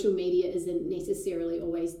social media isn't necessarily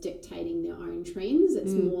always dictating their own trends.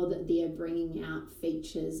 It's more that they're bringing out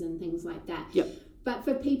features and things like that. But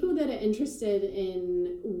for people that are interested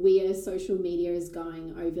in where social media is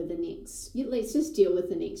going over the next, let's just deal with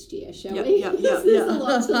the next year, shall we? There's a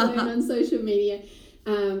lot to learn on social media.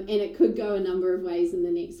 And it could go a number of ways in the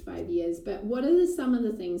next 5 years. But what are some of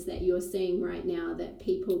the things that you're seeing right now that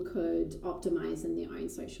people could optimize in their own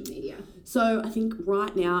social media? So I think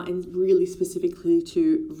right now, and really specifically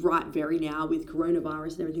to right very now with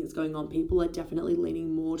coronavirus and everything that's going on, people are definitely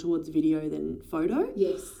leaning more towards video than photo.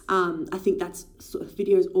 Yes. I think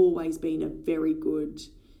video's always been a very good,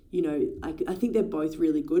 I think they're both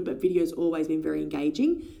really good, but video's always been very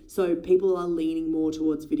engaging. So people are leaning more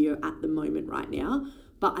towards video at the moment right now.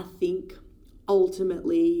 But I think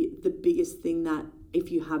ultimately the biggest thing that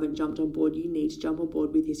if you haven't jumped on board, you need to jump on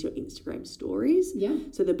board with is your Instagram stories. Yeah.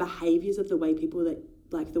 So the behaviors of the way people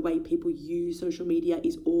use social media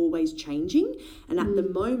is always changing. And at the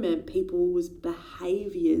moment, people's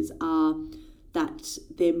behaviors are that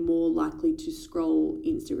they're more likely to scroll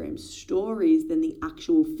Instagram stories than the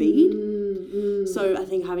actual feed. So I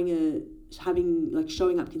think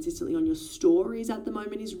showing up consistently on your stories at the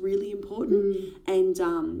moment is really important, and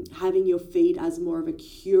having your feed as more of a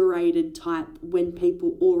curated type. When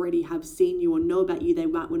people already have seen you or know about you, they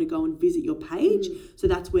might want to go and visit your page. So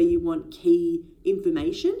that's where you want key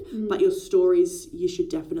information, but your stories, you should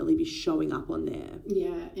definitely be showing up on there.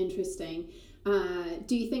 Yeah, interesting.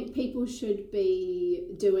 Do you think people should be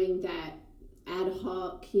doing that ad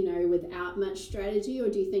hoc, without much strategy, or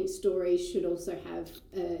do you think stories should also have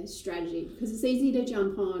a strategy? Because it's easy to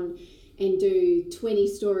jump on and do 20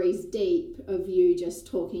 stories deep of you just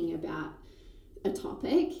talking about a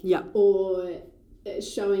topic, or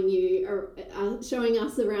showing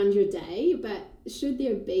us around your day, but should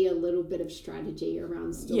there be a little bit of strategy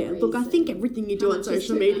around stories? Yeah, look, I think everything you do on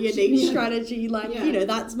social media needs strategy. Like,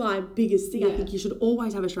 that's my biggest thing. I think you should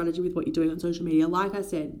always have a strategy with what you're doing on social media. Like I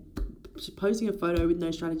said, posting a photo with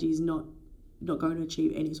no strategy is not going to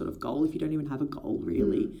achieve any sort of goal if you don't even have a goal,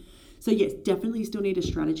 really. So yes, definitely you still need a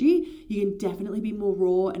strategy. You can definitely be more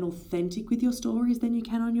raw and authentic with your stories than you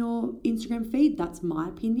can on your Instagram feed. That's my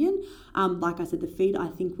opinion. Like I said, the feed I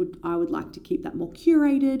would like to keep that more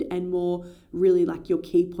curated and more really like your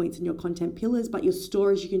key points and your content pillars. But your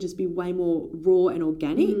stories, you can just be way more raw and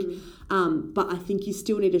organic. But I think you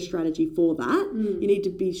still need a strategy for that. You need to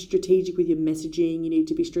be strategic with your messaging. You need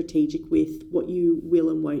to be strategic with what you will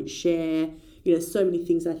and won't share. So many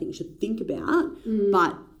things I think you should think about.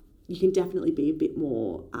 But you can definitely be a bit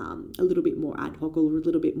more, a little bit more ad hoc or a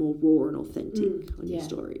little bit more raw and authentic on your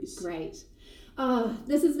stories. Great. Oh,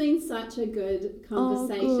 this has been such a good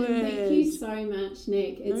conversation. Thank you so much,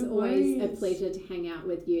 Nick. It's always a pleasure to hang out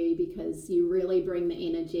with you because you really bring the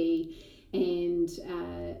energy and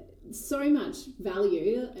so much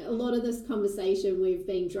value. A lot of this conversation, we've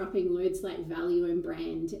been dropping words like value and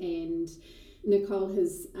brand, and Nicole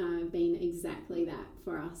has been exactly that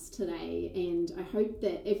for us today. And I hope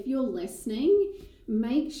that if you're listening,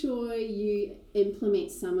 make sure you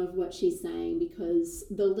implement some of what she's saying, because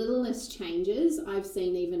the littlest changes I've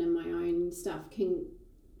seen even in my own stuff can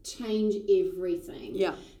change everything.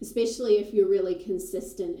 Yeah. Especially if you're really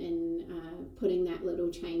consistent in putting that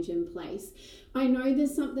little change in place. I know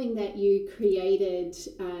there's something that you created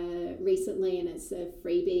recently, and it's a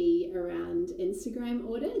freebie around Instagram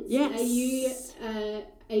audits. Yes. Are you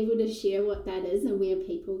able to share what that is and where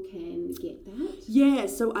people can get that? Yeah,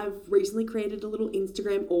 so I've recently created a little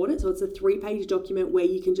Instagram audit. So it's a 3-page document where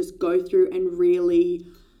you can just go through and really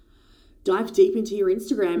dive deep into your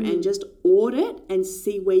Instagram and just audit and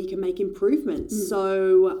see where you can make improvements.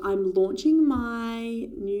 So I'm launching my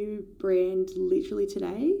new brand literally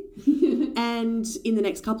today. And in the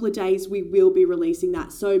next couple of days, we will be releasing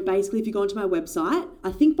that. So basically, if you go onto my website,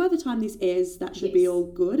 I think by the time this airs, that should be all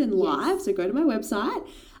good and live. So go to my website,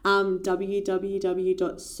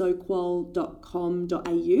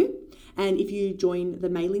 www.soqual.com.au. And if you join the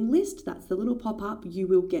mailing list, that's the little pop-up, you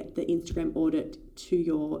will get the Instagram audit to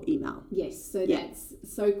your email. Yes, so that's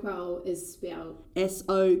Soqual is spelled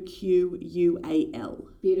Soqual.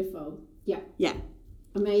 Beautiful. Yeah. Yeah.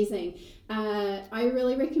 Amazing. I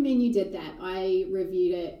really recommend you did that. I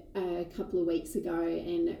reviewed it a couple of weeks ago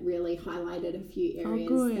and it really highlighted a few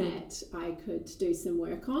areas that I could do some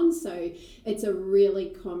work on. So it's a really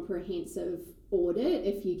comprehensive audit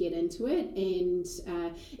if you get into it. And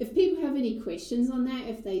if people have any questions on that,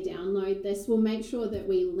 if they download this, we'll make sure that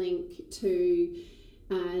we link to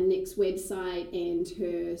Nick's website and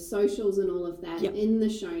her socials and all of that in the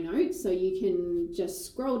show notes, so you can just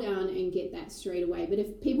scroll down and get that straight away. But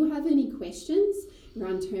if people have any questions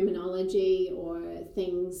around terminology or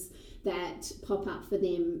things that pop up for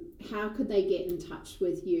them, how could they get in touch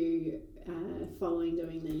with you following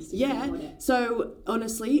doing the Instagram audit? So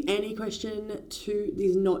honestly, any question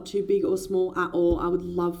is not too big or small at all. I would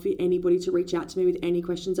love for anybody to reach out to me with any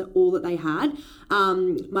questions at all that they had.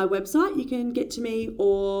 My website, you can get to me,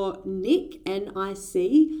 or Nick,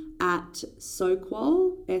 N-I-C, at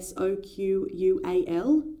Soqual,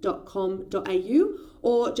 Soqual.com.au,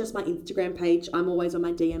 or just my Instagram page. I'm always on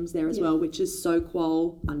my DMs there as well, which is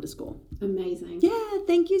Soqual_. Amazing. Yeah,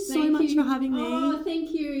 thank you so much for having me. Oh,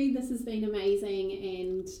 thank you. This has been amazing,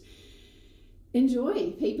 and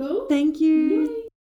enjoy, people. Thank you. Yay.